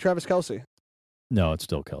 Would it be Travis Kelce? No, it's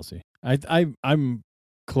still Kelce. I'm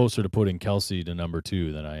closer to putting Kelce to number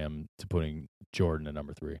 2 than I am to putting Jordan to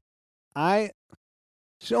number 3.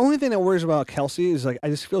 The only thing that worries about Kelce is, like, I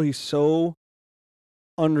just feel he's so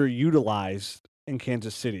underutilized in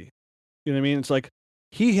Kansas City. You know what I mean? It's like,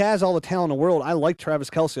 he has all the talent in the world. I like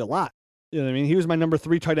Travis Kelce a lot. You know what I mean? He was my number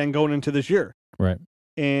 3 tight end going into this year. Right.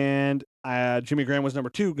 And Jimmy Graham was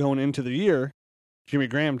number 2 going into the year. Jimmy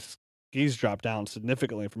Graham's, he's dropped down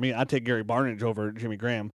significantly for me. I'd take Gary Barnidge over Jimmy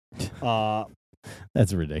Graham.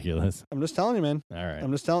 That's ridiculous. I'm just telling you, man. All right.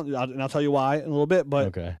 I'm just telling you, and I'll tell you why in a little bit. But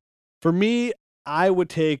okay. For me, I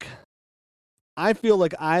feel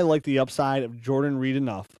like I like the upside of Jordan Reed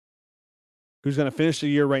enough, who's going to finish the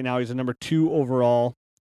year right now. He's a number 2 overall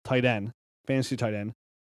tight end, fantasy tight end.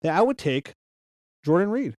 That I would take Jordan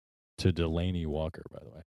Reed. To Delaney Walker, by the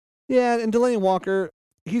way. Yeah, and Delaney Walker,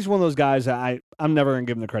 he's one of those guys that I'm never going to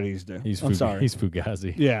give him the credit he's due. I'm sorry. He's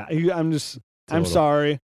Fugazi. Yeah, I'm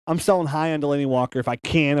sorry. I'm selling high on Delaney Walker if I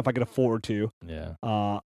can afford to. Yeah.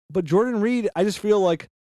 But Jordan Reed, I just feel like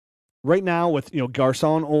right now with,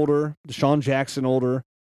 Garcon older, Deshaun Jackson older,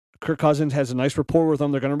 Kirk Cousins has a nice rapport with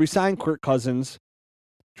him. They're going to re-sign Kirk Cousins.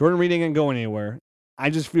 Jordan Reed ain't going to go anywhere. I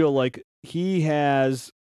just feel like he has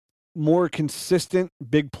more consistent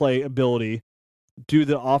big play ability due to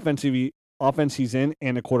the offense he's in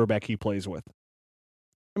and the quarterback he plays with.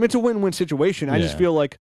 I mean, it's a win-win situation. I just feel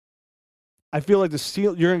like you're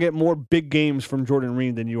going to get more big games from Jordan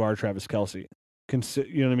Reed than you are Travis Kelce.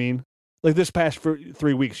 You know what I mean? Like this past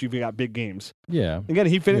 3 weeks, you've got big games. Yeah. Again,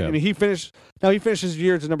 he finishes the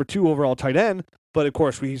year as a number 2 overall tight end, but of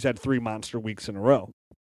course he's had 3 monster weeks in a row.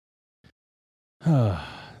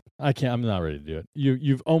 I'm not ready to do it.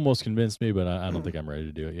 You've almost convinced me, but I don't think I'm ready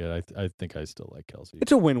to do it yet. I think I still like Kelce.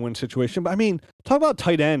 It's a win-win situation, but I mean, talk about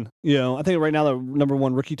tight end. I think right now the number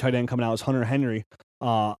 1 rookie tight end coming out is Hunter Henry.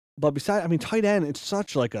 But besides, tight end, it's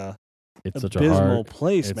such like a abysmal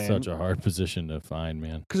place, man. It's such a hard position to find,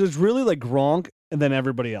 man. Because it's really like Gronk and then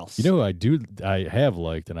everybody else. You know who I have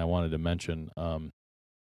liked, and I wanted to mention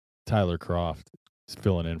Tyler Kroft.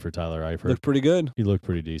 Filling in for Tyler Eifert. Looked pretty good. He looked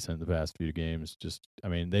pretty decent the past few games.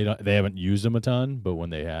 They haven't used him a ton, but when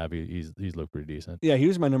they have, he's looked pretty decent. Yeah, he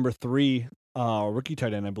was my number 3 rookie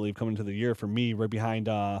tight end, I believe, coming into the year for me, right behind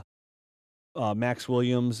Max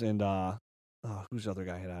Williams and who's the other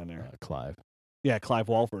guy I had on there? Clive. Yeah, Clive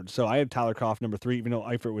Walford. So I had Tyler Kroft number 3, even though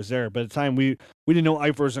Eifert was there. But at the time, we didn't know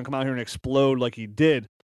Eifert was going to come out here and explode like he did.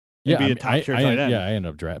 Yeah, be a top tier tight end. Yeah, I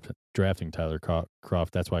ended up drafting Tyler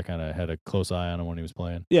Kroft. That's why I kind of had a close eye on him when he was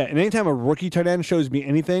playing. Yeah, and anytime a rookie tight end shows me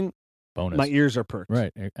anything, bonus. My ears are perked.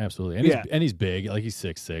 Right, absolutely. And he's big, like he's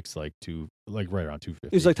 6'6", like right around 250.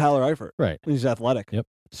 He's like Tyler Eifert. Right. He's athletic. Yep.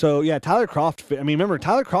 So yeah, Tyler Kroft. Remember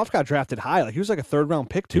Tyler Kroft got drafted high. Like he was like a 3rd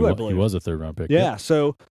round pick too, I believe. He was a 3rd round pick. Yeah. Yep.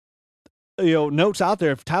 So notes out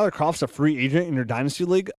there. If Tyler Kroft's a free agent in your dynasty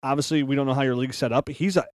league, obviously we don't know how your league's set up.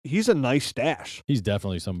 He's a nice stash. He's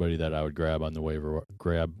definitely somebody that I would grab on the waiver.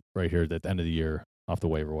 Grab right here at the end of the year off the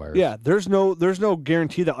waiver wires. Yeah. There's no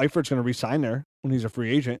guarantee that Eifert's going to re-sign there when he's a free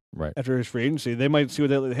agent. Right. After his free agency, they might see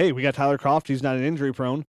hey, we got Tyler Kroft. He's not an injury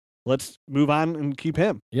prone. Let's move on and keep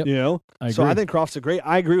him. Yep. I think Kroft's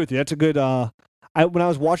I agree with you. That's a good. When I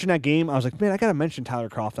was watching that game, I was like, man, I got to mention Tyler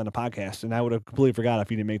Kroft on the podcast, and I would have completely forgot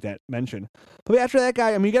if you didn't make that mention. But after that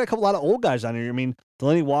guy, you got a lot of old guys on here.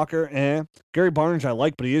 Delaney Walker, Gary Barnidge I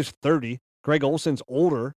like, but he is 30. Greg Olson's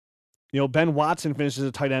older. Ben Watson finishes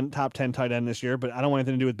a top 10 tight end this year, but I don't want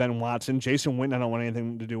anything to do with Ben Watson. Jason Witten, I don't want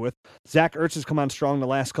anything to do with. Zach Ertz has come on strong the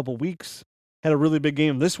last couple weeks. had a really big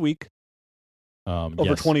game this week. Over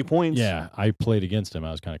yes. 20 points. Yeah, I played against him.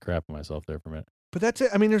 I was kind of crapping myself there for a minute. But that's it.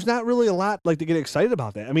 I mean, there's not really a lot like to get excited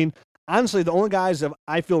about that. I mean, honestly, the only guys that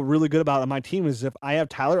I feel really good about on my team is if I have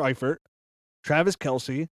Tyler Eifert, Travis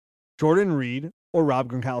Kelce, Jordan Reed, or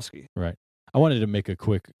Rob Gronkowski. Right. I wanted to make a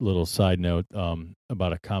quick little side note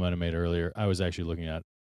about a comment I made earlier. I was actually looking at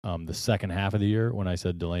the second half of the year when I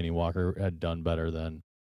said Delaney Walker had done better than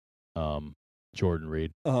Jordan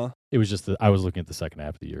Reed. It was just that I was looking at the second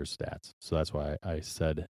half of the year's stats. So that's why I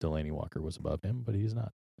said Delaney Walker was above him, but he's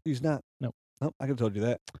not. He's not? No. Nope, I could have told you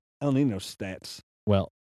that. I don't need no stats. Well,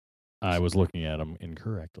 I was looking at them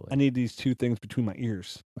incorrectly. I need these two things between my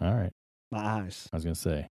ears. All right. My eyes. I was going to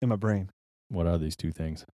say. And my brain. What are these two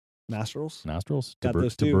things? Nostrils. Nostrils? Got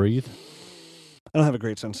those to two. breathe? I don't have a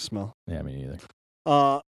great sense of smell. Yeah, me neither.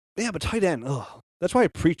 Yeah, but tight end. That's why I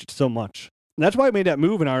preach it so much. And that's why I made that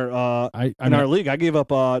move in our our league. I gave up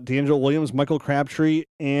D'Angelo Williams, Michael Crabtree,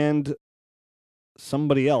 and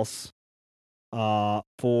somebody else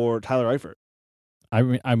for Tyler Eifert. I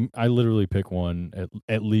mean, I literally pick one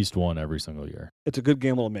at least one every single year. It's a good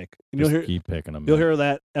gamble to make. Just keep picking them. You'll hear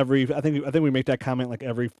that every. I think we make that comment like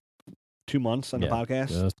every 2 months on the podcast.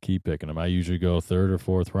 Just keep picking them. I usually go third or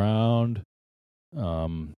fourth round.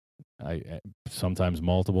 I sometimes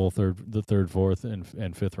multiple the third, fourth,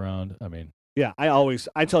 and fifth round. I mean, yeah.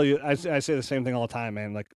 I tell you, I say the same thing all the time,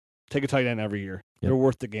 man. Like, take a tight end every year. Yep. They're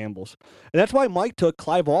worth the gambles, and that's why Mike took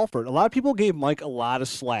Clive Walford. A lot of people gave Mike a lot of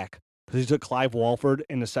slack because he took Clive Walford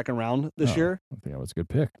in the second round this year. I think that was a good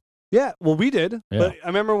pick. Yeah, well, we did. Yeah. But I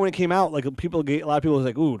remember when it came out, like a lot of people was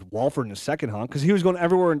like, "Ooh, Walford in the second, huh?" Because he was going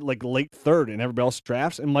everywhere in like late third, and everybody else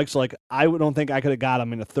drafts. And Mike's like, "I don't think I could have got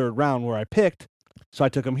him in the third round where I picked, so I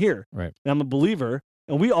took him here." Right. And I'm a believer,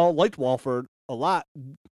 and we all liked Walford a lot.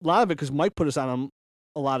 A lot of it because Mike put us on him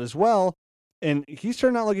a lot as well, and he's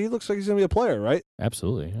turned out like he looks like he's going to be a player, right?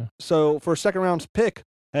 Absolutely, yeah. So for a second round pick,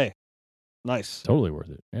 hey, nice, totally worth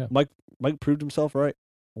it. Yeah. Mike proved himself right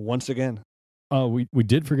once again. We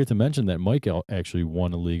did forget to mention that Mike actually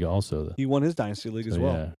won a league also. He won his Dynasty League as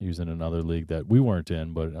well. Yeah, he was in another league that we weren't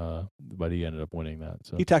in, but he ended up winning that.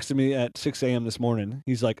 So he texted me at 6 a.m. this morning.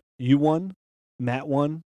 He's like, "You won, Matt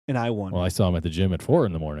won, and I won." Well, I saw him at the gym at 4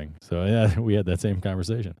 a.m. So yeah, we had that same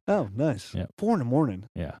conversation. Oh, nice. Yeah. 4 a.m.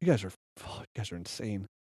 Yeah. You guys are insane.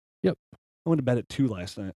 Yep. I went to bed at 2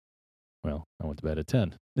 last night. Well, I went to bed at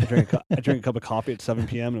 10. I drank a cup of coffee at 7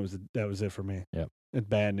 p.m. and that was it for me. Yep. It's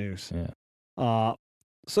bad news. Yeah.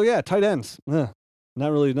 So yeah, tight ends. Not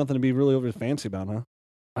really nothing to be really over fancy about,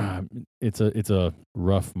 huh? It's a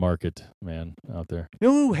rough market, man, out there. You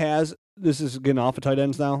know who has this is getting off of tight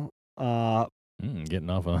ends now? Getting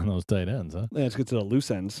off on those tight ends, huh? Let's get to the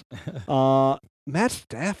loose ends. Matt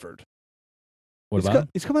Stafford.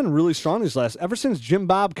 He's come on really strong ever since Jim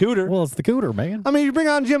Bob Cooter. Well, it's the Cooter, man. I mean, you bring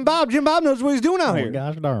on Jim Bob. Jim Bob knows what he's doing out here.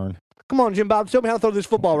 Gosh darn. Come on, Jim Bob. Show me how to throw this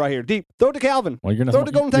football right here. Deep. Throw it to Calvin. Well, you're gonna throw it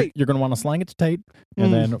to Golden Tate. You're going to want to slang it to Tate,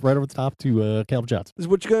 and then right over the top to Calvin Johnson. This is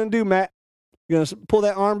what you're going to do, Matt. You're going to pull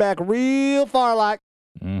that arm back real far like.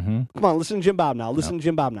 Mm-hmm. Come on, listen to Jim Bob now. Listen to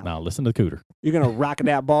Jim Bob now. Now, listen to Cooter. You're going to rocket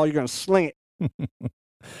that ball. You're going to sling it.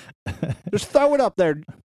 Just throw it up there.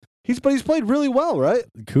 He's played really well, right?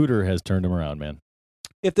 Cooter has turned him around, man.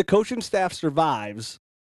 If the coaching staff survives,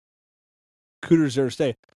 Cooter's there to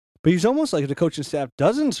stay. But he's almost like if the coaching staff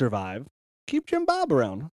doesn't survive, keep Jim Bob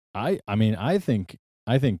around. I think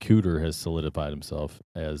Cooter has solidified himself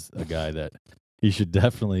as a guy that he should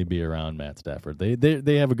definitely be around Matt Stafford.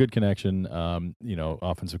 They have a good connection.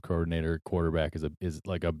 Offensive coordinator, quarterback is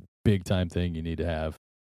like a big time thing. You need to have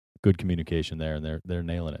good communication there, and they're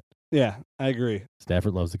nailing it. Yeah, I agree.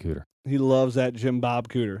 Stafford loves the Cooter. He loves that Jim Bob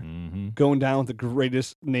Cooter. Mm-hmm. Going down with the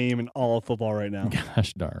greatest name in all of football right now.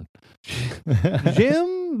 Gosh darn.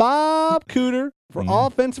 Jim Bob Cooter for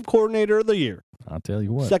Offensive Coordinator of the Year. I'll tell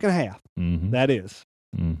you what. Second half. Mm-hmm. That is.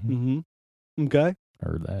 Mm-hmm. Okay.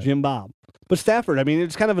 Heard that. Jim Bob. But Stafford, I mean,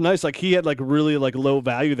 it's kind of a nice, like he had like really like low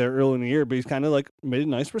value there early in the year, but he's kind of like made a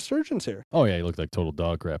nice resurgence here. Oh yeah, he looked like total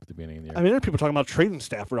dog crap at the beginning of the year. I mean, there are people talking about trading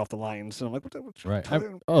Stafford off the Lions, and I'm like, what right. They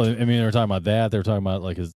were talking about that. They were talking about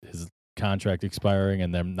like his contract expiring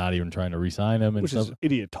and them not even trying to re-sign him and which stuff. Is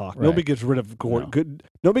idiot talk. Right. Nobody gets rid of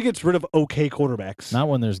Nobody gets rid of okay quarterbacks. Not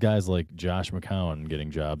when there's guys like Josh McCown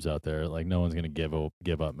getting jobs out there. Like no one's going to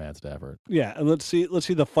give up Matt Stafford. Yeah, and let's see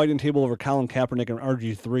the fighting table over Colin Kaepernick and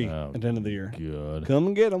RG3 at the end of the year. Good. Come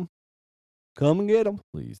and get him. Come and get him.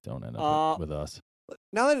 Please don't end up with us.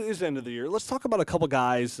 Now that it is the end of the year, let's talk about a couple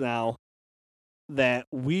guys now that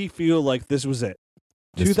we feel like this was it.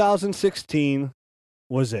 2016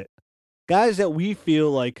 was it. Guys that we feel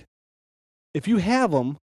like if you have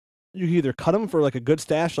them, you either cut them for like a good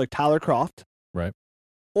stash like Tyler Kroft, Right.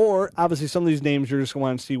 Or obviously some of these names you're just going to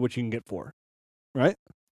want to see what you can get for, right?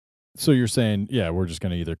 So you're saying, yeah, we're just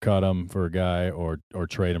going to either cut him for a guy or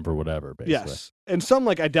trade him for whatever, basically. Yes. And some,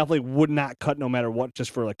 like, I definitely would not cut no matter what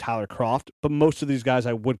just for, like, Tyler Kroft. But most of these guys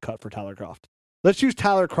I would cut for Tyler Kroft. Let's use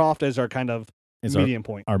Tyler Kroft as our kind of medium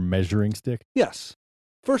point. Our measuring stick? Yes.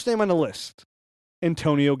 First name on the list,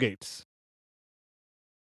 Antonio Gates.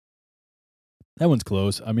 That one's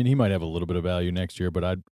close. I mean, he might have a little bit of value next year, but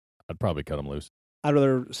I'd probably cut him loose. I'd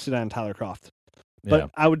rather sit on Tyler Kroft.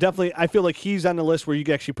 But I would definitely, I feel like he's on the list where you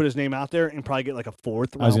can actually put his name out there and probably get like a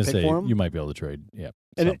 4th round pick for him. You might be able to trade. Yeah.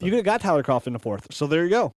 And you could have got Tyler Kroft in the 4th. So there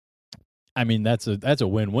you go. I mean, that's a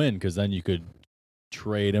win-win because then you could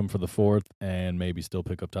trade him for the 4th and maybe still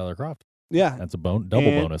pick up Tyler Kroft. Yeah. That's a double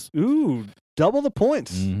bonus. Ooh, double the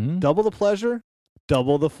points. Mm-hmm. Double the pleasure.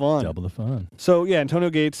 Double the fun. Double the fun. So, yeah,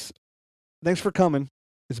 Antonio Gates, thanks for coming.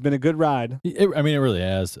 It's been a good ride. It really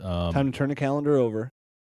has. Time to turn the calendar over.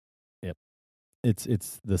 Yep.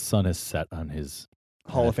 It's the sun has set on his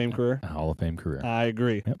Hall of Fame career. Hall of Fame career. I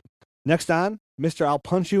agree. Yep. Next on, Mr. I'll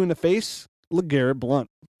punch you in the face, LeGarrette Blount.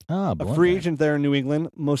 Blunt, a free agent there in New England,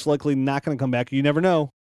 most likely not going to come back. You never know.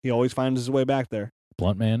 He always finds his way back there.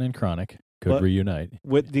 Blunt Man and Chronic could reunite.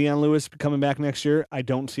 With Deion Lewis coming back next year, I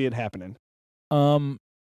don't see it happening.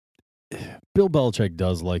 Bill Belichick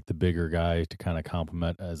does like the bigger guy to kind of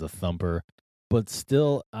complement as a thumper, but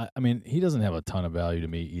still, I mean, he doesn't have a ton of value to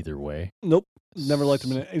me either way. Nope. Never liked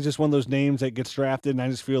him. He's just one of those names that gets drafted, and I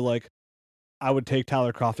just feel like I would take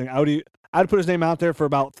Tyler Kroft. I'd put his name out there for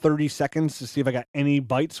about 30 seconds to see if I got any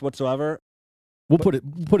bites whatsoever. We'll put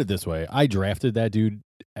it this way. I drafted that dude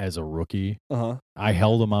as a rookie. Uh-huh. I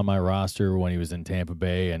held him on my roster when he was in Tampa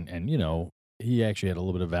Bay, and you know, he actually had a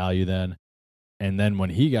little bit of value then. And then when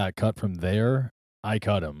he got cut from there, I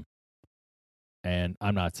cut him. And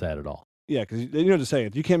I'm not sad at all. Yeah, because you know what to say.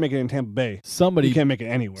 If you can't make it in Tampa Bay, you can't make it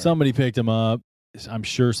anywhere. Somebody picked him up. I'm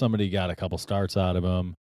sure somebody got a couple starts out of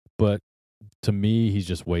him. But to me, he's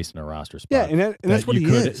just wasting a roster spot. Yeah, and that's what he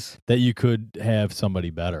is. That you could have somebody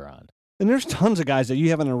better on. And there's tons of guys that you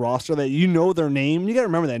have on a roster that you know their name. You got to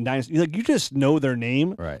remember that in Dynasty. Like, you just know their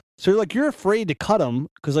name. Right. So you're afraid to cut them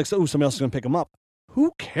because, like, somebody else is going to pick them up.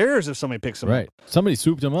 Who cares if somebody picks him up? Right. Somebody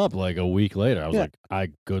swooped him up like a week later. I was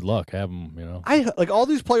like, good luck. Have him, you know. I like all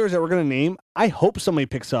these players that we're going to name, I hope somebody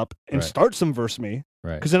picks up and starts them versus me.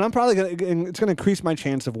 Right. Because then I'm probably going to, it's going to increase my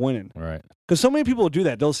chance of winning. Right. Because so many people will do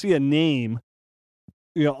that. They'll see a name,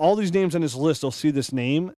 you know, all these names on this list, they'll see this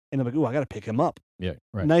name and they're like, ooh, I got to pick him up. Yeah.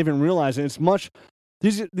 Right. Not even realizing it's much,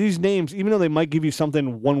 these names, even though they might give you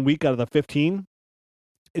something 1 week out of the 15,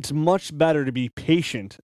 it's much better to be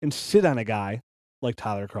patient and sit on a guy like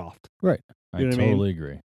Tyler Kroft. Right. You know I totally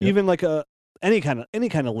agree. Yep. Even like any kind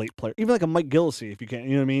of late player, even like a Mike Gillislee, if you can,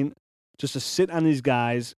 you know what I mean? Just to sit on these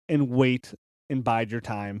guys and wait and bide your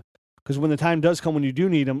time. Because when the time does come when you do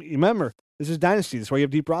need them, remember, this is Dynasty. That's why you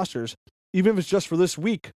have deep rosters. Even if it's just for this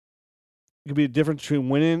week, it could be a difference between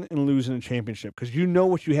winning and losing a championship. Because you know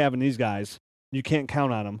what you have in these guys. You can't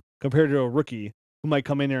count on them compared to a rookie who might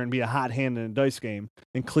come in there and be a hot hand in a dice game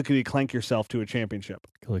and clickety-clank yourself to a championship.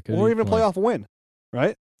 Or even a playoff win.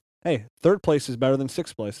 Right? Hey, 3rd place is better than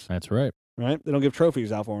 6th place. That's right. Right? They don't give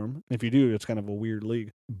trophies out for them. If you do, it's kind of a weird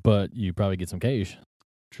league. But you probably get some cash.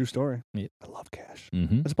 True story. Yeah. I love cash.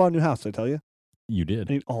 Mm-hmm. I just bought a new house, did I tell you? You did.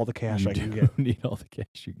 I need all the cash I can get. You need all the cash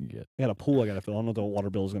you can get. I got a pool I got to fill. I don't know what the water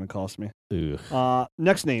bill is going to cost me. Ugh.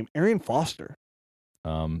 Next name, Arian Foster.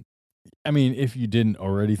 I mean, if you didn't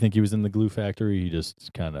already think he was in the glue factory, he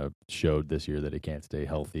just kind of showed this year that he can't stay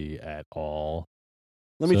healthy at all.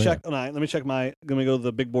 Let me check my, let me go to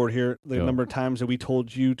the big board here. The number of times that we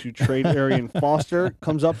told you to trade Arian Foster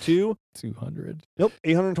comes up to 200. Nope,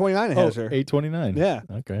 829 it has here. 829. Yeah.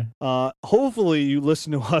 Okay. Hopefully you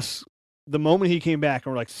listen to us the moment he came back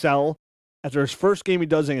and we're like, sell. After his first game he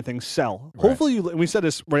does anything, sell. Right. Hopefully and we said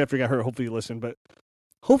this right after he got hurt, hopefully you listened, but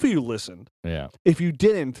hopefully you listened. Yeah. If you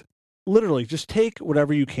didn't, literally just take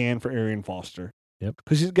whatever you can for Arian Foster. Yep.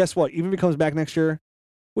 Because guess what? Even if he comes back next year,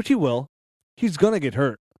 which he will, he's going to get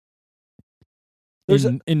hurt.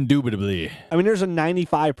 Indubitably. I mean, there's a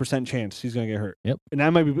 95% chance he's going to get hurt. Yep. And I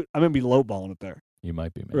might be lowballing it there. You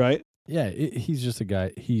might be, man. Right? Yeah, he's just a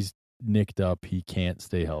guy. He's nicked up. He can't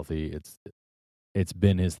stay healthy. It's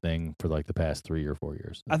been his thing for like the past 3 or 4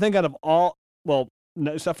 years. I think out of all, well,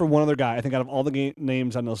 except for one other guy, I think out of all the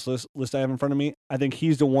names on this list I have in front of me, I think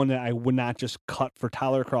he's the one that I would not just cut for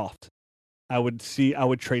Tyler Kroft. I would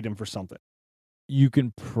trade him for something. You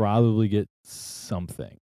can probably get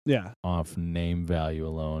something. Yeah. Off name value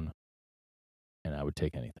alone. And I would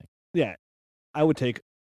take anything. Yeah. I would take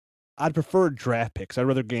I'd prefer draft picks. I'd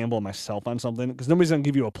rather gamble myself on something because nobody's going to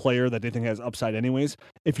give you a player that they think has upside anyways.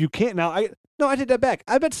 If you can't now, I take that back.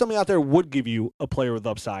 I bet somebody out there would give you a player with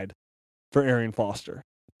upside for Arian Foster.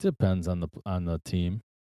 Depends on the team.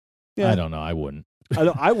 Yeah. I don't know. I wouldn't.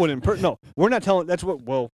 I wouldn't. No, we're not telling. That's what.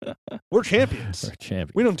 Well, we're champions. We're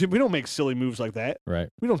champions. We don't make silly moves like that. Right.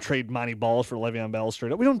 We don't trade Monty Balls for Le'Veon Bell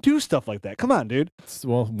straight up. We don't do stuff like that. Come on, dude.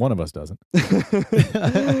 Well, one of us doesn't.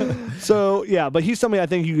 So yeah, but he's somebody I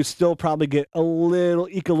think you could still probably eke a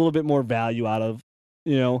little bit more value out of.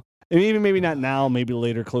 And even maybe not now, maybe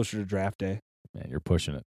later, closer to draft day. Man, you're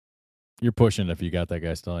pushing it. You're pushing if you got that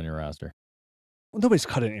guy still on your roster. Well, nobody's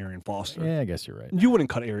cutting Arian Foster. Yeah, I guess you're right. You wouldn't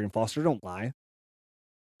cut Arian Foster. Don't lie.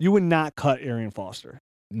 You would not cut Arian Foster.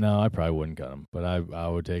 No, I probably wouldn't cut him, but I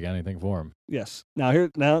would take anything for him. Yes. Now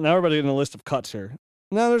everybody in a list of cuts here.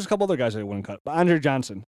 Now there's a couple other guys I wouldn't cut. But Andre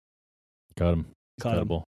Johnson. Cut him. Cut him.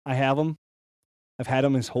 Cuttable. I have him. I've had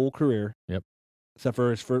him his whole career. Yep. Except for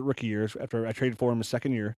his rookie years after I traded for him his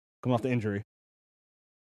second year, coming off the injury.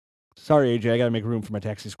 Sorry, AJ, I got to make room for my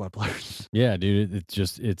taxi squad players. Yeah, dude,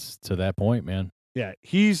 it's to that point, man. Yeah,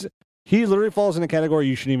 he literally falls in a category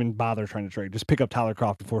you shouldn't even bother trying to trade. Just pick up Tyler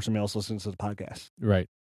Croft before somebody else listens to the podcast. Right.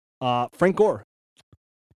 Frank Gore.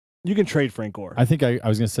 You can trade Frank Gore. I think I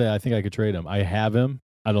was going to say, I think I could trade him. I have him.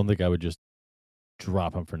 I don't think I would just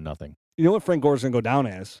drop him for nothing. You know what Frank Gore is going to go down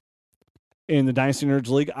as? In the Dynasty Nerds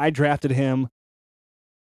League, I drafted him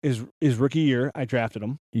his rookie year. I drafted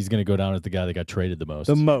him. He's going to go down as the guy that got traded the most.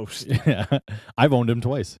 The most. Yeah. I've owned him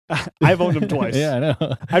twice. I've owned him twice. Yeah, I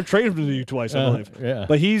know. I've traded him to you twice, I believe. Yeah.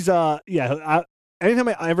 But he's, anytime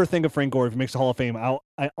I ever think of Frank Gore, if he makes the Hall of Fame,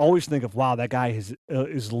 I always think of, wow, that guy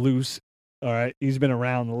is loose. All right. He's been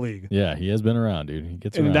around the league. Yeah, he has been around, dude. He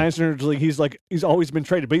gets in around. the Dynasty Nerds League, he's always been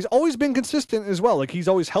traded, but he's always been consistent as well. Like, he's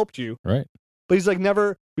always helped you. Right. But he's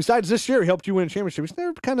never, besides this year, he helped you win a championship. He's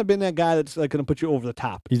never kind of been that guy that's going to put you over the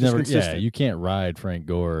top. He's never, consistent. yeah, you can't ride Frank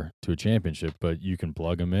Gore to a championship, but you can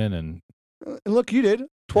plug him in and look, you did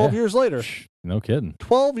 12 years later. No kidding.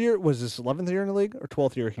 12 years, was this 11th year in the league or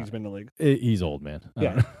 12th year he's been in the league? He's old, man.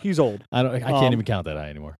 Yeah, he's old. I can't even count that high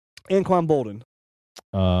anymore. Anquan Bolden.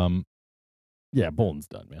 Yeah, Bolden's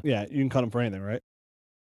done, man. Yeah, you can cut him for anything, right?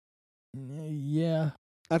 Yeah.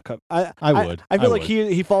 I'd cut. I would. I feel like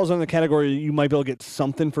he falls under the category you might be able to get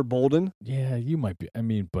something for Bolden. Yeah, you might be. I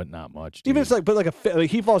mean, but not much. Dude. Even if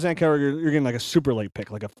it's he falls in that category, you're getting like a super late pick,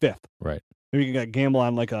 like a fifth. Right. Maybe you can gamble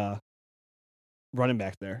on like a running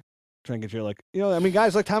back there. Try and get you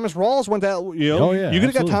guys like Thomas Rawls went that, Oh, yeah, you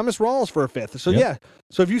could have got Thomas Rawls for a fifth. So, yeah.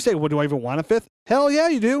 So if you say, well, do I even want a fifth? Hell yeah,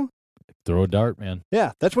 you do. Throw a dart, man.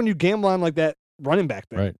 Yeah. That's when you gamble on like that running back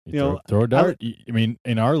thing. Right. Throw a dart. I mean,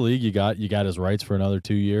 in our league, you got his rights for another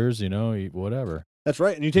 2 years, whatever. That's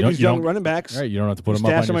right. And you take these young running backs. Right. You don't have to put them up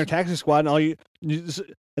stash them on your taxi squad, and if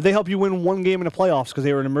they help you win one game in the playoffs because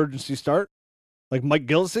they were an emergency start, like Mike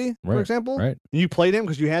Gillislee, for example. Right. And you played him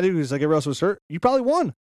because you had to because like everyone else was hurt. You probably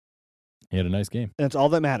won. He had a nice game. And that's all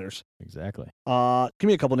that matters. Exactly. Give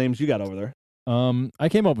me a couple names you got over there. I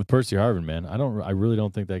came up with Percy Harvin, man. I really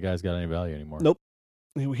don't think that guy's got any value anymore. Nope.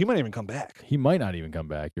 He might even come back. He might not even come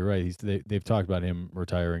back. You're right. They've talked about him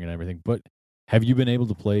retiring and everything. But have you been able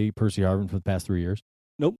to play Percy Harvin for the past 3 years?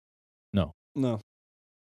 Nope. No. Not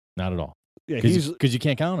at all. Yeah, because you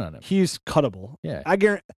can't count on him. He's cuttable. Yeah. I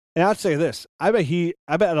guarantee. And I'd say this. I bet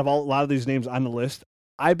out of a lot of these names on the list,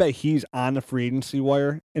 I bet he's on the free agency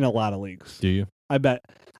wire in a lot of leagues. Do you? I bet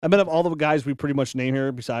of all the guys we pretty much name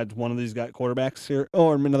here, besides one of these guys, quarterbacks here,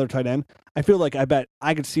 or another tight end, I feel like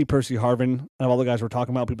I could see Percy Harvin, out of all the guys we're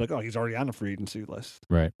talking about, people like, oh, he's already on the free agency list.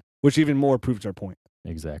 Right. Which even more proves our point.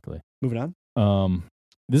 Exactly. Moving on.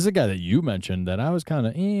 This is a guy that you mentioned that I was kind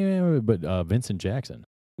of, but Vincent Jackson.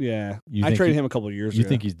 Yeah. I traded him a couple of years ago. You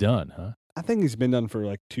think he's done, huh? I think he's been done for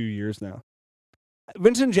like 2 years now.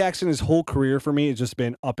 Vincent Jackson, his whole career for me has just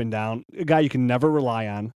been up and down. A guy you can never rely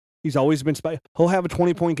on. He's always been he'll have a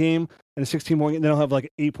 20-point game and a 16-point game, then he'll have like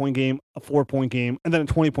an 8-point game, a 4-point game, and then a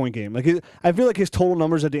 20-point game. I feel like his total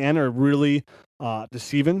numbers at the end are really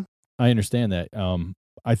deceiving. I understand that.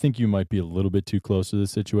 I think you might be a little bit too close to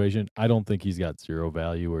this situation. I don't think he's got zero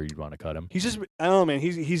value where you'd want to cut him. He's just, I don't know, man.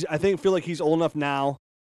 I feel like he's old enough now.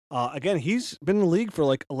 Again, he's been in the league for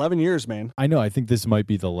like 11 years, man. I know. I think this might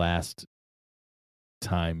be the last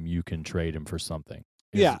time you can trade him for something.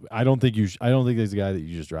 Yeah. I don't think he's a guy that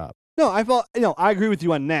you just drop. No, I agree with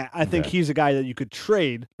you on that. I think he's a guy that you could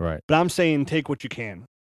trade. Right. But I'm saying take what you can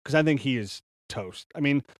because I think he is toast. I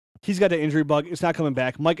mean, he's got an injury bug. It's not coming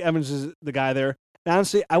back. Mike Evans is the guy there. And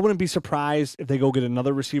honestly, I wouldn't be surprised if they go get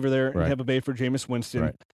another receiver there in Tampa Bay for Jameis Winston.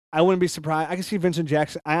 Right. I wouldn't be surprised. I can see Vincent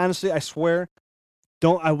Jackson. I swear,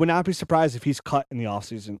 I would not be surprised if he's cut in the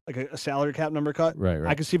offseason, like a salary cap number cut. Right.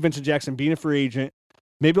 I could see Vincent Jackson being a free agent.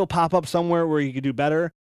 Maybe he'll pop up somewhere where he could do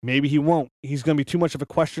better. Maybe he won't. He's going to be too much of a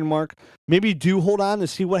question mark. Maybe do hold on to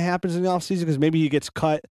see what happens in the offseason because maybe he gets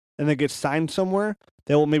cut and then gets signed somewhere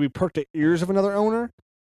that will maybe perk the ears of another owner.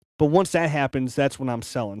 But once that happens, that's when I'm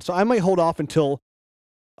selling. So I might hold off until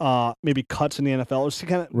maybe cuts in the NFL. Just to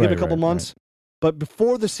kind of give it a couple months. Right. But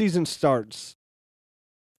before the season starts,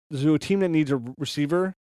 there's a team that needs a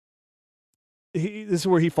receiver. This is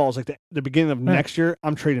where he falls. Like the beginning of next year,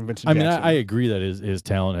 I'm trading Vincent Jackson. I agree that his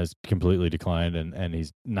talent has completely declined and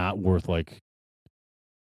he's not worth like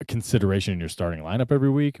a consideration in your starting lineup every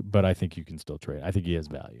week, but I think you can still trade. I think he has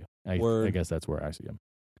value. I guess that's where I see him.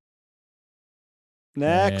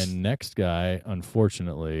 Next guy,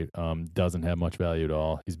 unfortunately, doesn't have much value at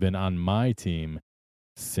all. He's been on my team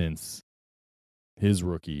since his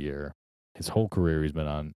rookie year. His whole career he's been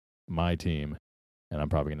on my team. And I'm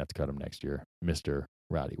probably going to have to cut him next year, Mr.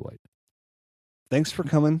 Roddy White. Thanks for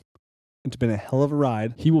coming. It's been a hell of a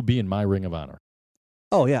ride. He will be in my Ring of Honor.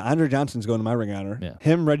 Oh, yeah. Andre Johnson's going to my Ring of Honor. Yeah.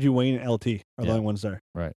 Him, Reggie Wayne, and LT are the only ones there.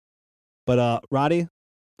 Right. But Roddy, it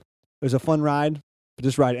was a fun ride, but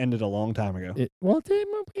this ride ended a long time ago. I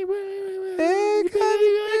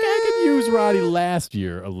could use Roddy last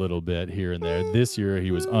year a little bit here and there. This year,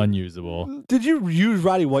 he was unusable. Did you use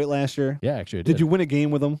Roddy White last year? Yeah, actually I did. Did you win a game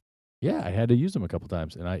with him? Yeah, I had to use him a couple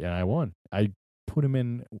times, and I won. I put him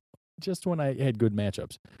in just when I had good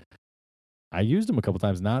matchups. I used him a couple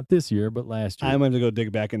times, not this year, but last year. I'm going to go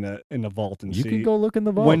dig back in the vault and see. You can go look in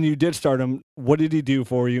the vault. When you did start him, what did he do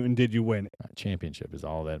for you, and did you win? Championship is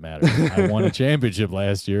all that matters. I won a championship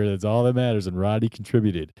last year. That's all that matters, and Roddy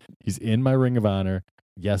contributed. He's in my Ring of Honor.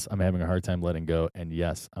 Yes, I'm having a hard time letting go, and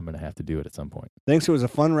yes, I'm going to have to do it at some point. Thanks. It was a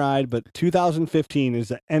fun ride, but 2015 is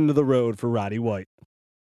the end of the road for Roddy White.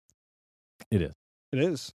 It is. It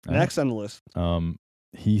is. Next on the list.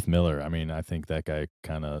 Heath Miller. I mean, I think that guy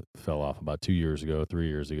kind of fell off about 3 years ago,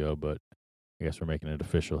 but I guess we're making it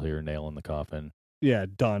official here, nail in the coffin. Yeah,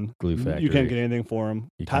 done. Glue factory. You can't get anything for him.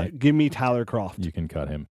 Give me Tyler Kroft. You can cut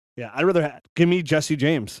him. Yeah, I'd rather give me Jesse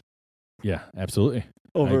James. Yeah, absolutely.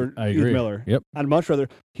 Over I Heath agree. Miller. Yep. I'd much rather.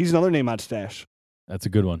 He's another name I'd stash. That's a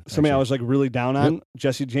good one. Somebody I was like really down on. Yep.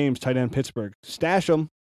 Jesse James, tight end Pittsburgh. Stash him.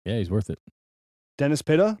 Yeah, he's worth it. Dennis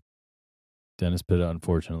Pitta,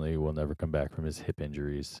 unfortunately, will never come back from his hip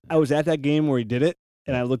injuries. I was at that game where he did it,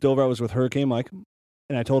 and I looked over. I was with Hurricane Mike, and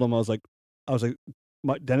I told him, I was like,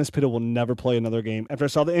 Dennis Pitta will never play another game. After I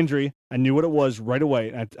saw the injury, I knew what it was right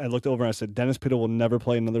away. And I looked over and I said, Dennis Pitta will never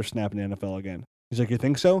play another snap in the NFL again. He's like, you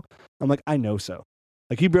think so? I'm like, I know so.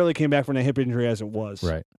 Like, he barely came back from a hip injury as it was.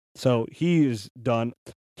 Right. So he is done.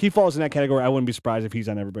 He falls in that category. I wouldn't be surprised if he's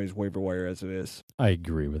on everybody's waiver wire as it is. I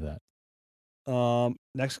agree with that.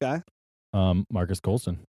 Next guy. Marcus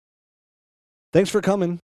Colston. Thanks for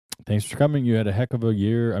coming. You had a heck of a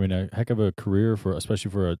year. I mean, a heck of a career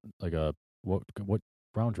especially for what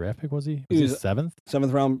round draft pick was he? Was he seventh?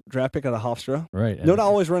 7th round draft pick out of Hofstra. Right. You know what I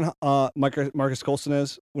always run Marcus Colston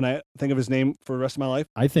as when I think of his name for the rest of my life?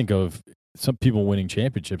 I think of some people winning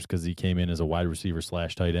championships because he came in as a wide receiver /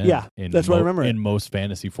 tight end. Yeah, that's what I remember. In most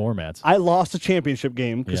fantasy formats. I lost a championship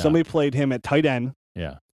game because somebody played him at tight end.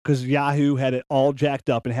 Yeah. Because Yahoo had it all jacked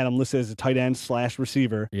up and had him listed as a tight end /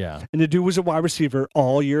 receiver. Yeah. And the dude was a wide receiver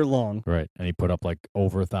all year long. Right. And he put up like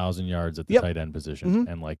over 1,000 yards at the tight end position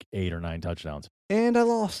and like 8 or 9 touchdowns. And I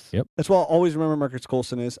lost. Yep. That's why I'll always remember Marcus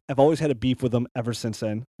Colston is. I've always had a beef with him ever since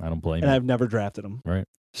then. I don't blame you. And I've never drafted him. Right.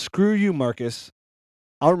 Screw you, Marcus.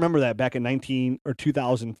 I'll remember that back in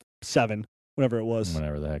 2007, whatever it was.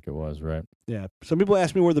 Whenever the heck it was, right. Yeah. Some people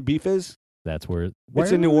ask me where the beef is. That's where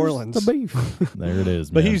it's in New Orleans. The beef. There it is.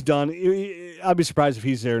 But man. He's done. I'd be surprised if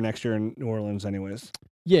he's there next year in New Orleans, anyways.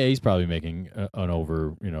 Yeah, he's probably making an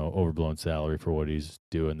overblown salary for what he's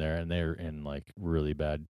doing there, and they're in like really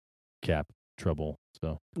bad cap trouble.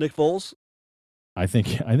 So Nick Foles. I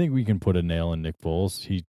think we can put a nail in Nick Foles.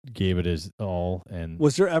 He gave it his all. And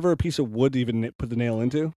was there ever a piece of wood to even put the nail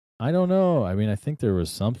into? I don't know. I mean, I think there was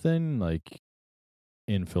something like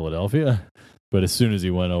in Philadelphia. But as soon as he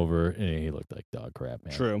went over, he looked like dog crap,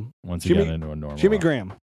 man. True. Once he got into a normal. Jimmy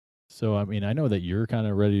Graham. So, I mean, I know that you're kind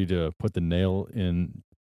of ready to put the nail in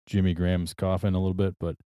Jimmy Graham's coffin a little bit,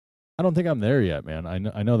 but I don't think I'm there yet, man.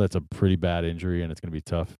 I know that's a pretty bad injury, and it's going to be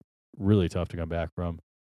tough, really tough to come back from.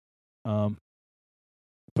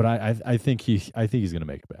 But I think he's going to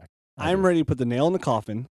make it back. I'm ready to put the nail in the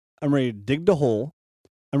coffin. I'm ready to dig the hole.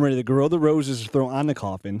 I'm ready to grow the roses to throw on the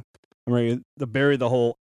coffin. I'm ready to bury the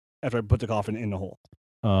hole after I put the coffin in the hole.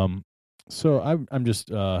 So I'm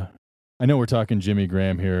just I know we're talking Jimmy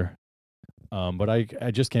Graham here, But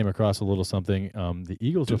I just came across a little something. The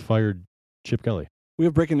Eagles have fired Chip Kelly. We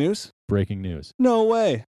have breaking news? Breaking news. No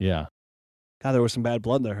way. Yeah. God, there was some bad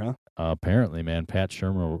blood there, huh? Apparently, man, Pat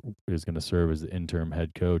Shurmur is going to serve as the interim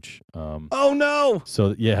head coach. Oh, no.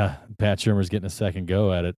 So, yeah, Pat Shurmur's getting a second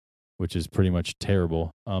go at it, which is pretty much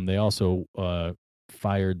terrible. They also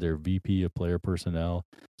fired their VP of player personnel.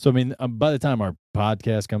 So, I mean, by the time our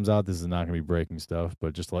podcast comes out, this is not going to be breaking stuff,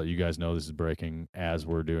 but just to let you guys know, this is breaking as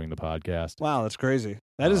we're doing the podcast. Wow, that's crazy.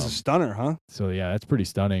 That is a stunner, huh? So, yeah, that's pretty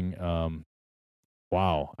stunning.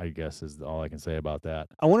 Wow, I guess is all I can say about that.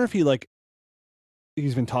 I wonder if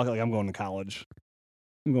he's been talking like, I'm going to college.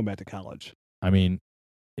 I'm going back to college. I mean,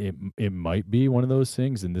 it might be one of those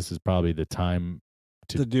things, and this is probably the time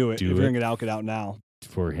to do it. If you're going to get out now.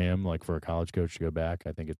 For him, like for a college coach to go back,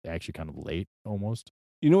 I think it's actually kind of late almost.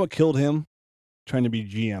 You know what killed him? Trying to be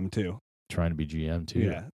GM too. Trying to be GM too.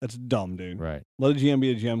 Yeah, that's dumb, dude. Right. Let a GM be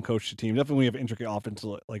a GM, coach the team. Definitely we have intricate offense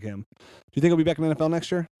like him. Do you think he'll be back in the NFL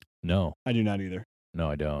next year? No. I do not either. No,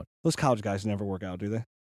 I don't. Those college guys never work out, do they?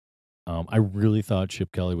 I really thought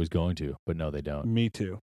Chip Kelly was going to, but no, they don't. Me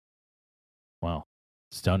too. Wow.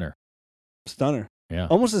 Stunner. Yeah.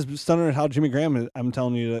 Almost as stunner as how Jimmy Graham is, I'm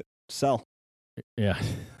telling you to sell. Yeah,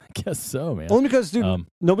 I guess so, man. Only because, dude,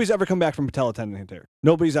 nobody's ever come back from patella tendon tear.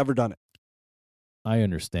 Nobody's ever done it. I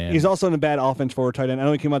understand. He's also in a bad offense for a tight end. I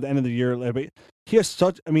know he came out at the end of the year, but he has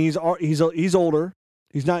such. I mean, he's older.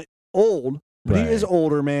 He's not old, but he is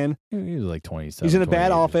older, man. He's like 27. He's in a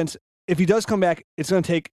bad offense. If he does come back, it's going to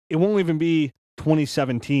take. It won't even be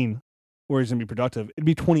 2017 where he's going to be productive. It'd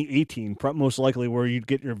be 2018, most likely, where you'd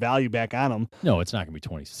get your value back on him. No, it's not going to be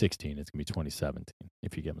 2016. It's going to be 2017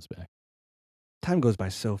 if you get him back. Time goes by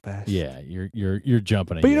so fast. Yeah, you're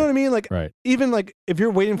jumping. But you know what I mean? Like, right. Even like if you're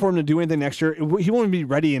waiting for him to do anything next year, he won't be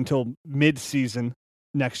ready until mid-season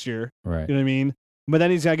next year. Right. You know what I mean? But then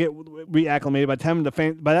he's got to get reacclimated.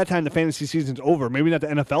 By that time, the fantasy season's over. Maybe not the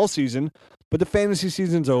NFL season, but the fantasy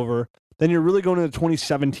season's over. Then you're really going into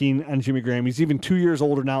 2017 on Jimmy Graham. He's even 2 years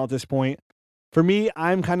older now at this point. For me,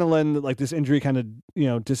 I'm kind of letting like this injury kind of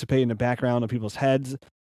dissipate in the background of people's heads.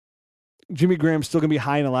 Jimmy Graham's still going to be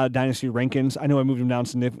high in a lot of dynasty rankings. I know I moved him down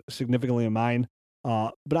significantly in mine,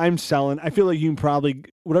 but I'm selling. I feel like you can probably,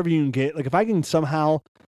 whatever you can get, like if I can somehow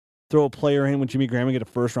throw a player in with Jimmy Graham and get a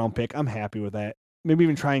first-round pick, I'm happy with that. Maybe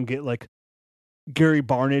even try and get like Gary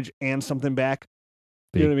Barnidge and something back.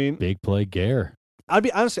 You know what I mean? Big play, Gare. I'd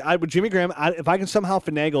be honestly, with Jimmy Graham, if I can somehow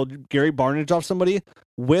finagle Gary Barnidge off somebody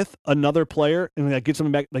with another player and like get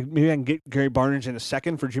something back, like maybe I can get Gary Barnidge in a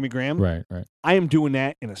second for Jimmy Graham. Right. I am doing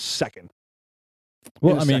that in a second.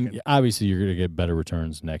 Well, I mean, obviously you're going to get better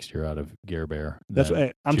returns next year out of Gare Bear. That's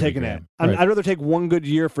what I'm taking that. Right. I'd rather take one good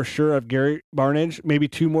year for sure of Gary Barnidge, maybe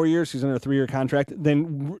 2 more years. He's under a 3-year contract.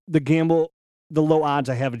 Than the gamble, the low odds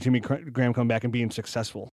I have of Jimmy Graham coming back and being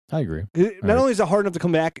successful. I agree. Not only is it hard enough to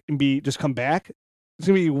come back and come back, it's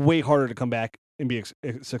going to be way harder to come back and be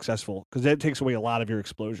successful because that takes away a lot of your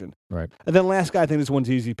explosion. Right. And then last guy, I think this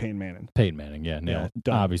one's easy, Peyton Manning. Yeah.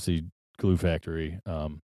 Obviously, glue factory.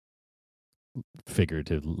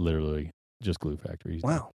 Figurative, literally, just glue factory.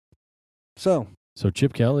 Wow. So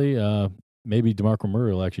Chip Kelly, maybe DeMarco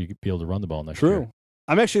Murray will actually be able to run the ball next year. True.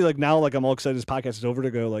 I'm actually I'm all excited this podcast is over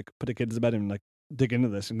to go like put the kids to bed and like dig into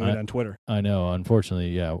this and go on Twitter. I know. Unfortunately,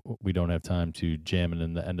 yeah, we don't have time to jam it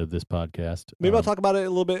in the end of this podcast. Maybe I'll talk about it a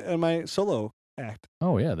little bit in my solo act.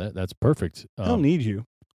 Oh yeah, that's perfect. I don't need you.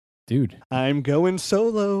 Dude. I'm going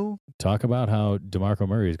solo. Talk about how DeMarco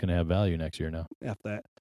Murray is going to have value next year now. After that.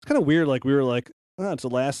 It's kind of weird. Like we were like, it's the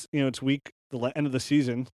last, it's week, the end of the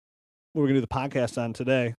season. We're going to do the podcast on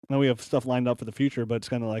today. I know we have stuff lined up for the future, but it's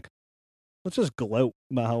kind of like, let's just gloat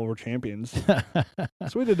about how we're champions.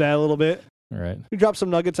 So we did that a little bit. All right. We dropped some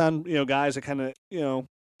nuggets on, guys that kind of,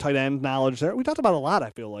 tight end knowledge there. We talked about a lot, I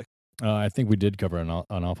feel like. I think we did cover an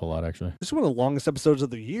awful lot, actually. This is one of the longest episodes of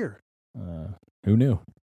the year. Who knew?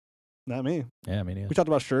 Not me. Yeah, me neither. We talked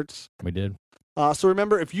about shirts. We did. So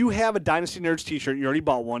remember, if you have a Dynasty Nerds t-shirt, you already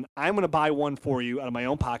bought one, I'm going to buy one for you out of my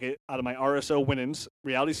own pocket, out of my RSO winnings.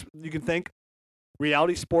 You can thank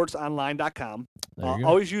realitysportsonline.com.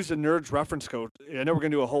 Always use the Nerds reference code. I know we're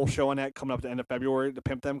going to do a whole show on that coming up at the end of February to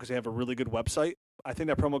pimp them because they have a really good website. I think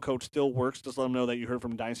that promo code still works. Just let them know that you heard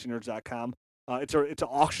from dynastynerds.com. It's an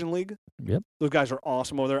auction league. Yep. Those guys are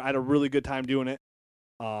awesome over there. I had a really good time doing it.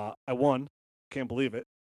 I won. Can't believe it.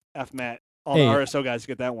 F Matt. All the RSO guys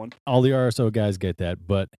get that one. All the RSO guys get that.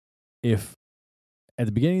 But if at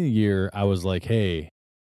the beginning of the year, I was like, hey,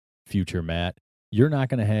 future Matt, you're not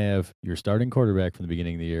going to have your starting quarterback from the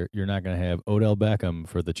beginning of the year. You're not going to have Odell Beckham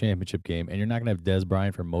for the championship game. And you're not going to have Dez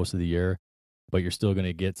Bryant for most of the year, but you're still going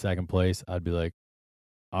to get second place. I'd be like,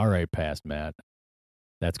 All right, past Matt.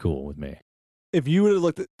 That's cool with me. If you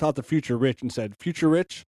would have thought the future Rich and said, "Future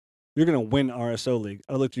Rich, you're going to win RSO League,"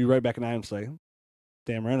 I looked you right back in the eye and say,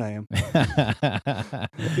 "Damn right I am."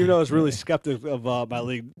 Even though I was really skeptical of my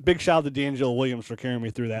league. Big shout out to D'Angelo Williams for carrying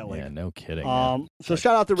me through that league. Yeah, no kidding. So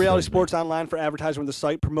shout out to Reality Sports Online for advertising with the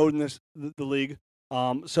site, promoting the league.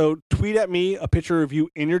 So tweet at me a picture of you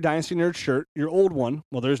in your Dynasty Nerds shirt, your old one.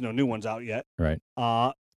 Well, there's no new ones out yet. Right.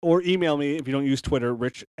 Or email me if you don't use Twitter,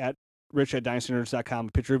 rich at dynastynerds.com,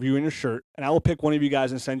 a picture of you in your shirt, and I will pick one of you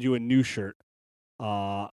guys and send you a new shirt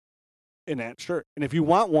in that shirt. And if you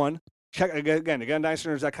want one, check again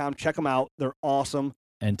dynastynerds.com, check them out. They're awesome.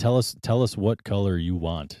 And tell us what color you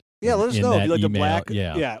want. Yeah, let us know if you like the black.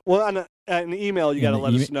 Yeah. Well, on an email, you got to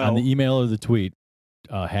let us know. On the email or the tweet,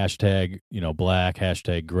 hashtag, black,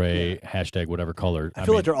 hashtag gray, hashtag whatever color. I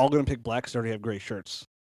feel like they're all going to pick black because they already have gray shirts.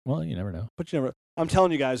 Well, you never know. But you never. I'm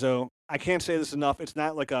telling you guys, though, I can't say this enough. It's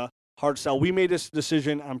not like a hard sell. We made this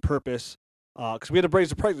decision on purpose because we had to raise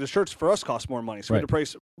the price. The shirts for us cost more money, so we had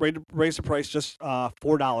to raise the price just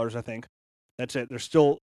 $4, I think. That's it. They're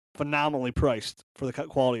still phenomenally priced for the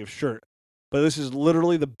quality of shirt. But this is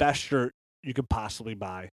literally the best shirt you could possibly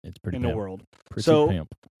buy in the world.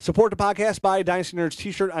 Support the podcast, buy a Dynasty Nerds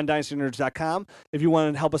t-shirt on dynastynerds.com. If you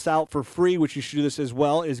want to help us out for free, which you should do this as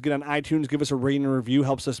well, is get on iTunes, give us a rating and review.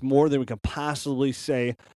 Helps us more than we can possibly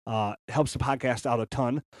say. Helps the podcast out a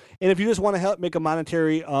ton. And if you just want to help make a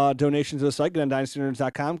monetary donation to the site, get on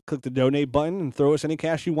dynastynerds.com, click the donate button, and throw us any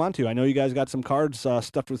cash you want to. I know you guys got some cards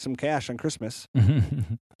stuffed with some cash on Christmas.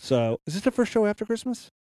 So is this the first show after Christmas?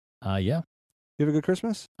 Yeah. You have a good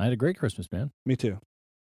Christmas? I had a great Christmas, man. Me too.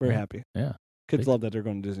 Very happy. Yeah. Kids love that they're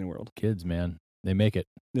going to Disney World. Kids, man. They make it.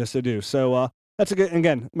 Yes, they do. So that's a good,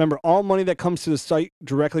 again, remember, all money that comes to the site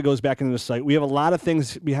directly goes back into the site. We have a lot of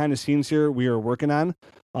things behind the scenes here we are working on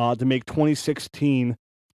to make 2016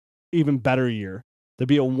 even better year. To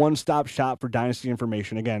be a one-stop shop for Dynasty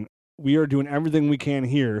information. Again, we are doing everything we can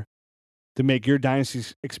here to make your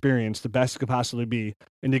Dynasty experience the best it could possibly be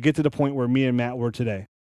and to get to the point where me and Matt were today.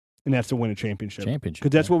 And that's to win a championship.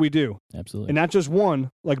 Because that's what we do. Absolutely. And not just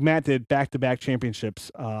one, like Matt did, back-to-back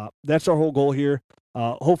championships. That's our whole goal here.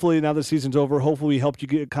 Hopefully, now the season's over, hopefully we helped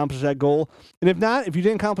you accomplish that goal. And if not, if you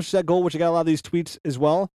didn't accomplish that goal, which I got a lot of these tweets as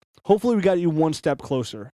well, hopefully we got you one step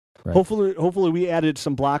closer. Right. Hopefully we added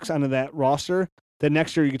some blocks onto that roster that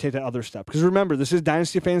next year you can take that other step. Because remember, this is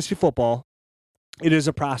Dynasty Fantasy Football. It is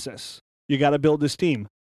a process. You got to build this team,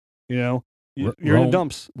 You're in the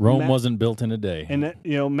dumps. Rome wasn't built in a day. And,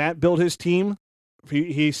 Matt built his team.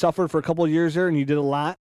 He suffered for a couple of years there, and he did a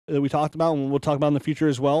lot that we talked about, and we'll talk about in the future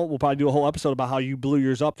as well. We'll probably do a whole episode about how you blew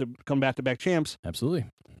yours up to come back-to-back champs. Absolutely.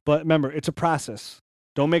 But remember, it's a process.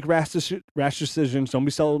 Don't make rash decisions. Don't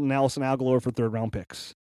be selling Allison Aguilar for third-round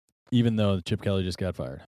picks. Even though Chip Kelly just got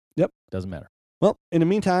fired. Yep. Doesn't matter. Well, in the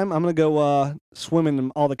meantime, I'm going to go swim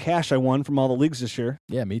in all the cash I won from all the leagues this year.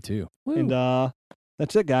 Yeah, me too. Woo. And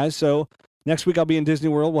that's it, guys. So next week I'll be in Disney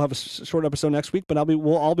World. We'll have a short episode next week, but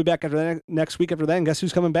we'll all be back after that next week after that. And guess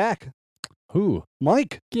who's coming back? Who?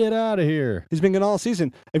 Mike. Get out of here. He's been good all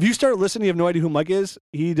season. If you start listening, you have no idea who Mike is.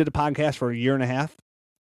 He did a podcast for a year and a half.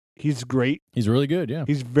 He's great. He's really good, yeah.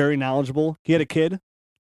 He's very knowledgeable. He had a kid,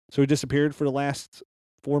 so he disappeared for the last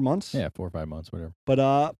 4 months. Yeah, 4 or 5 months, whatever.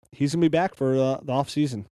 But he's going to be back for the off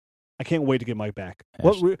season. I can't wait to get Mike back.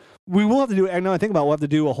 What we will have to do, now I think about it, we'll have to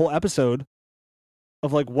do a whole episode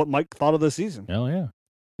of like what Mike thought of the season. Hell yeah.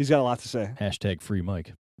 He's got a lot to say. Hashtag free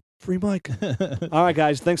Mike. Free Mike. All right,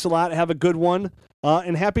 guys. Thanks a lot. Have a good one.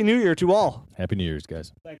 And Happy New Year to all. Happy New Year's,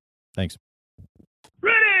 guys. Thanks.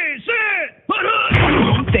 Ready, set,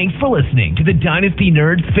 thanks for listening to the Dynasty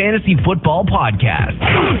Nerds Fantasy Football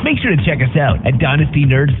Podcast. Make sure to check us out at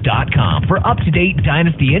dynastynerds.com for up-to-date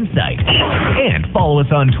Dynasty insight. And follow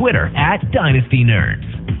us on Twitter at Dynasty Nerds.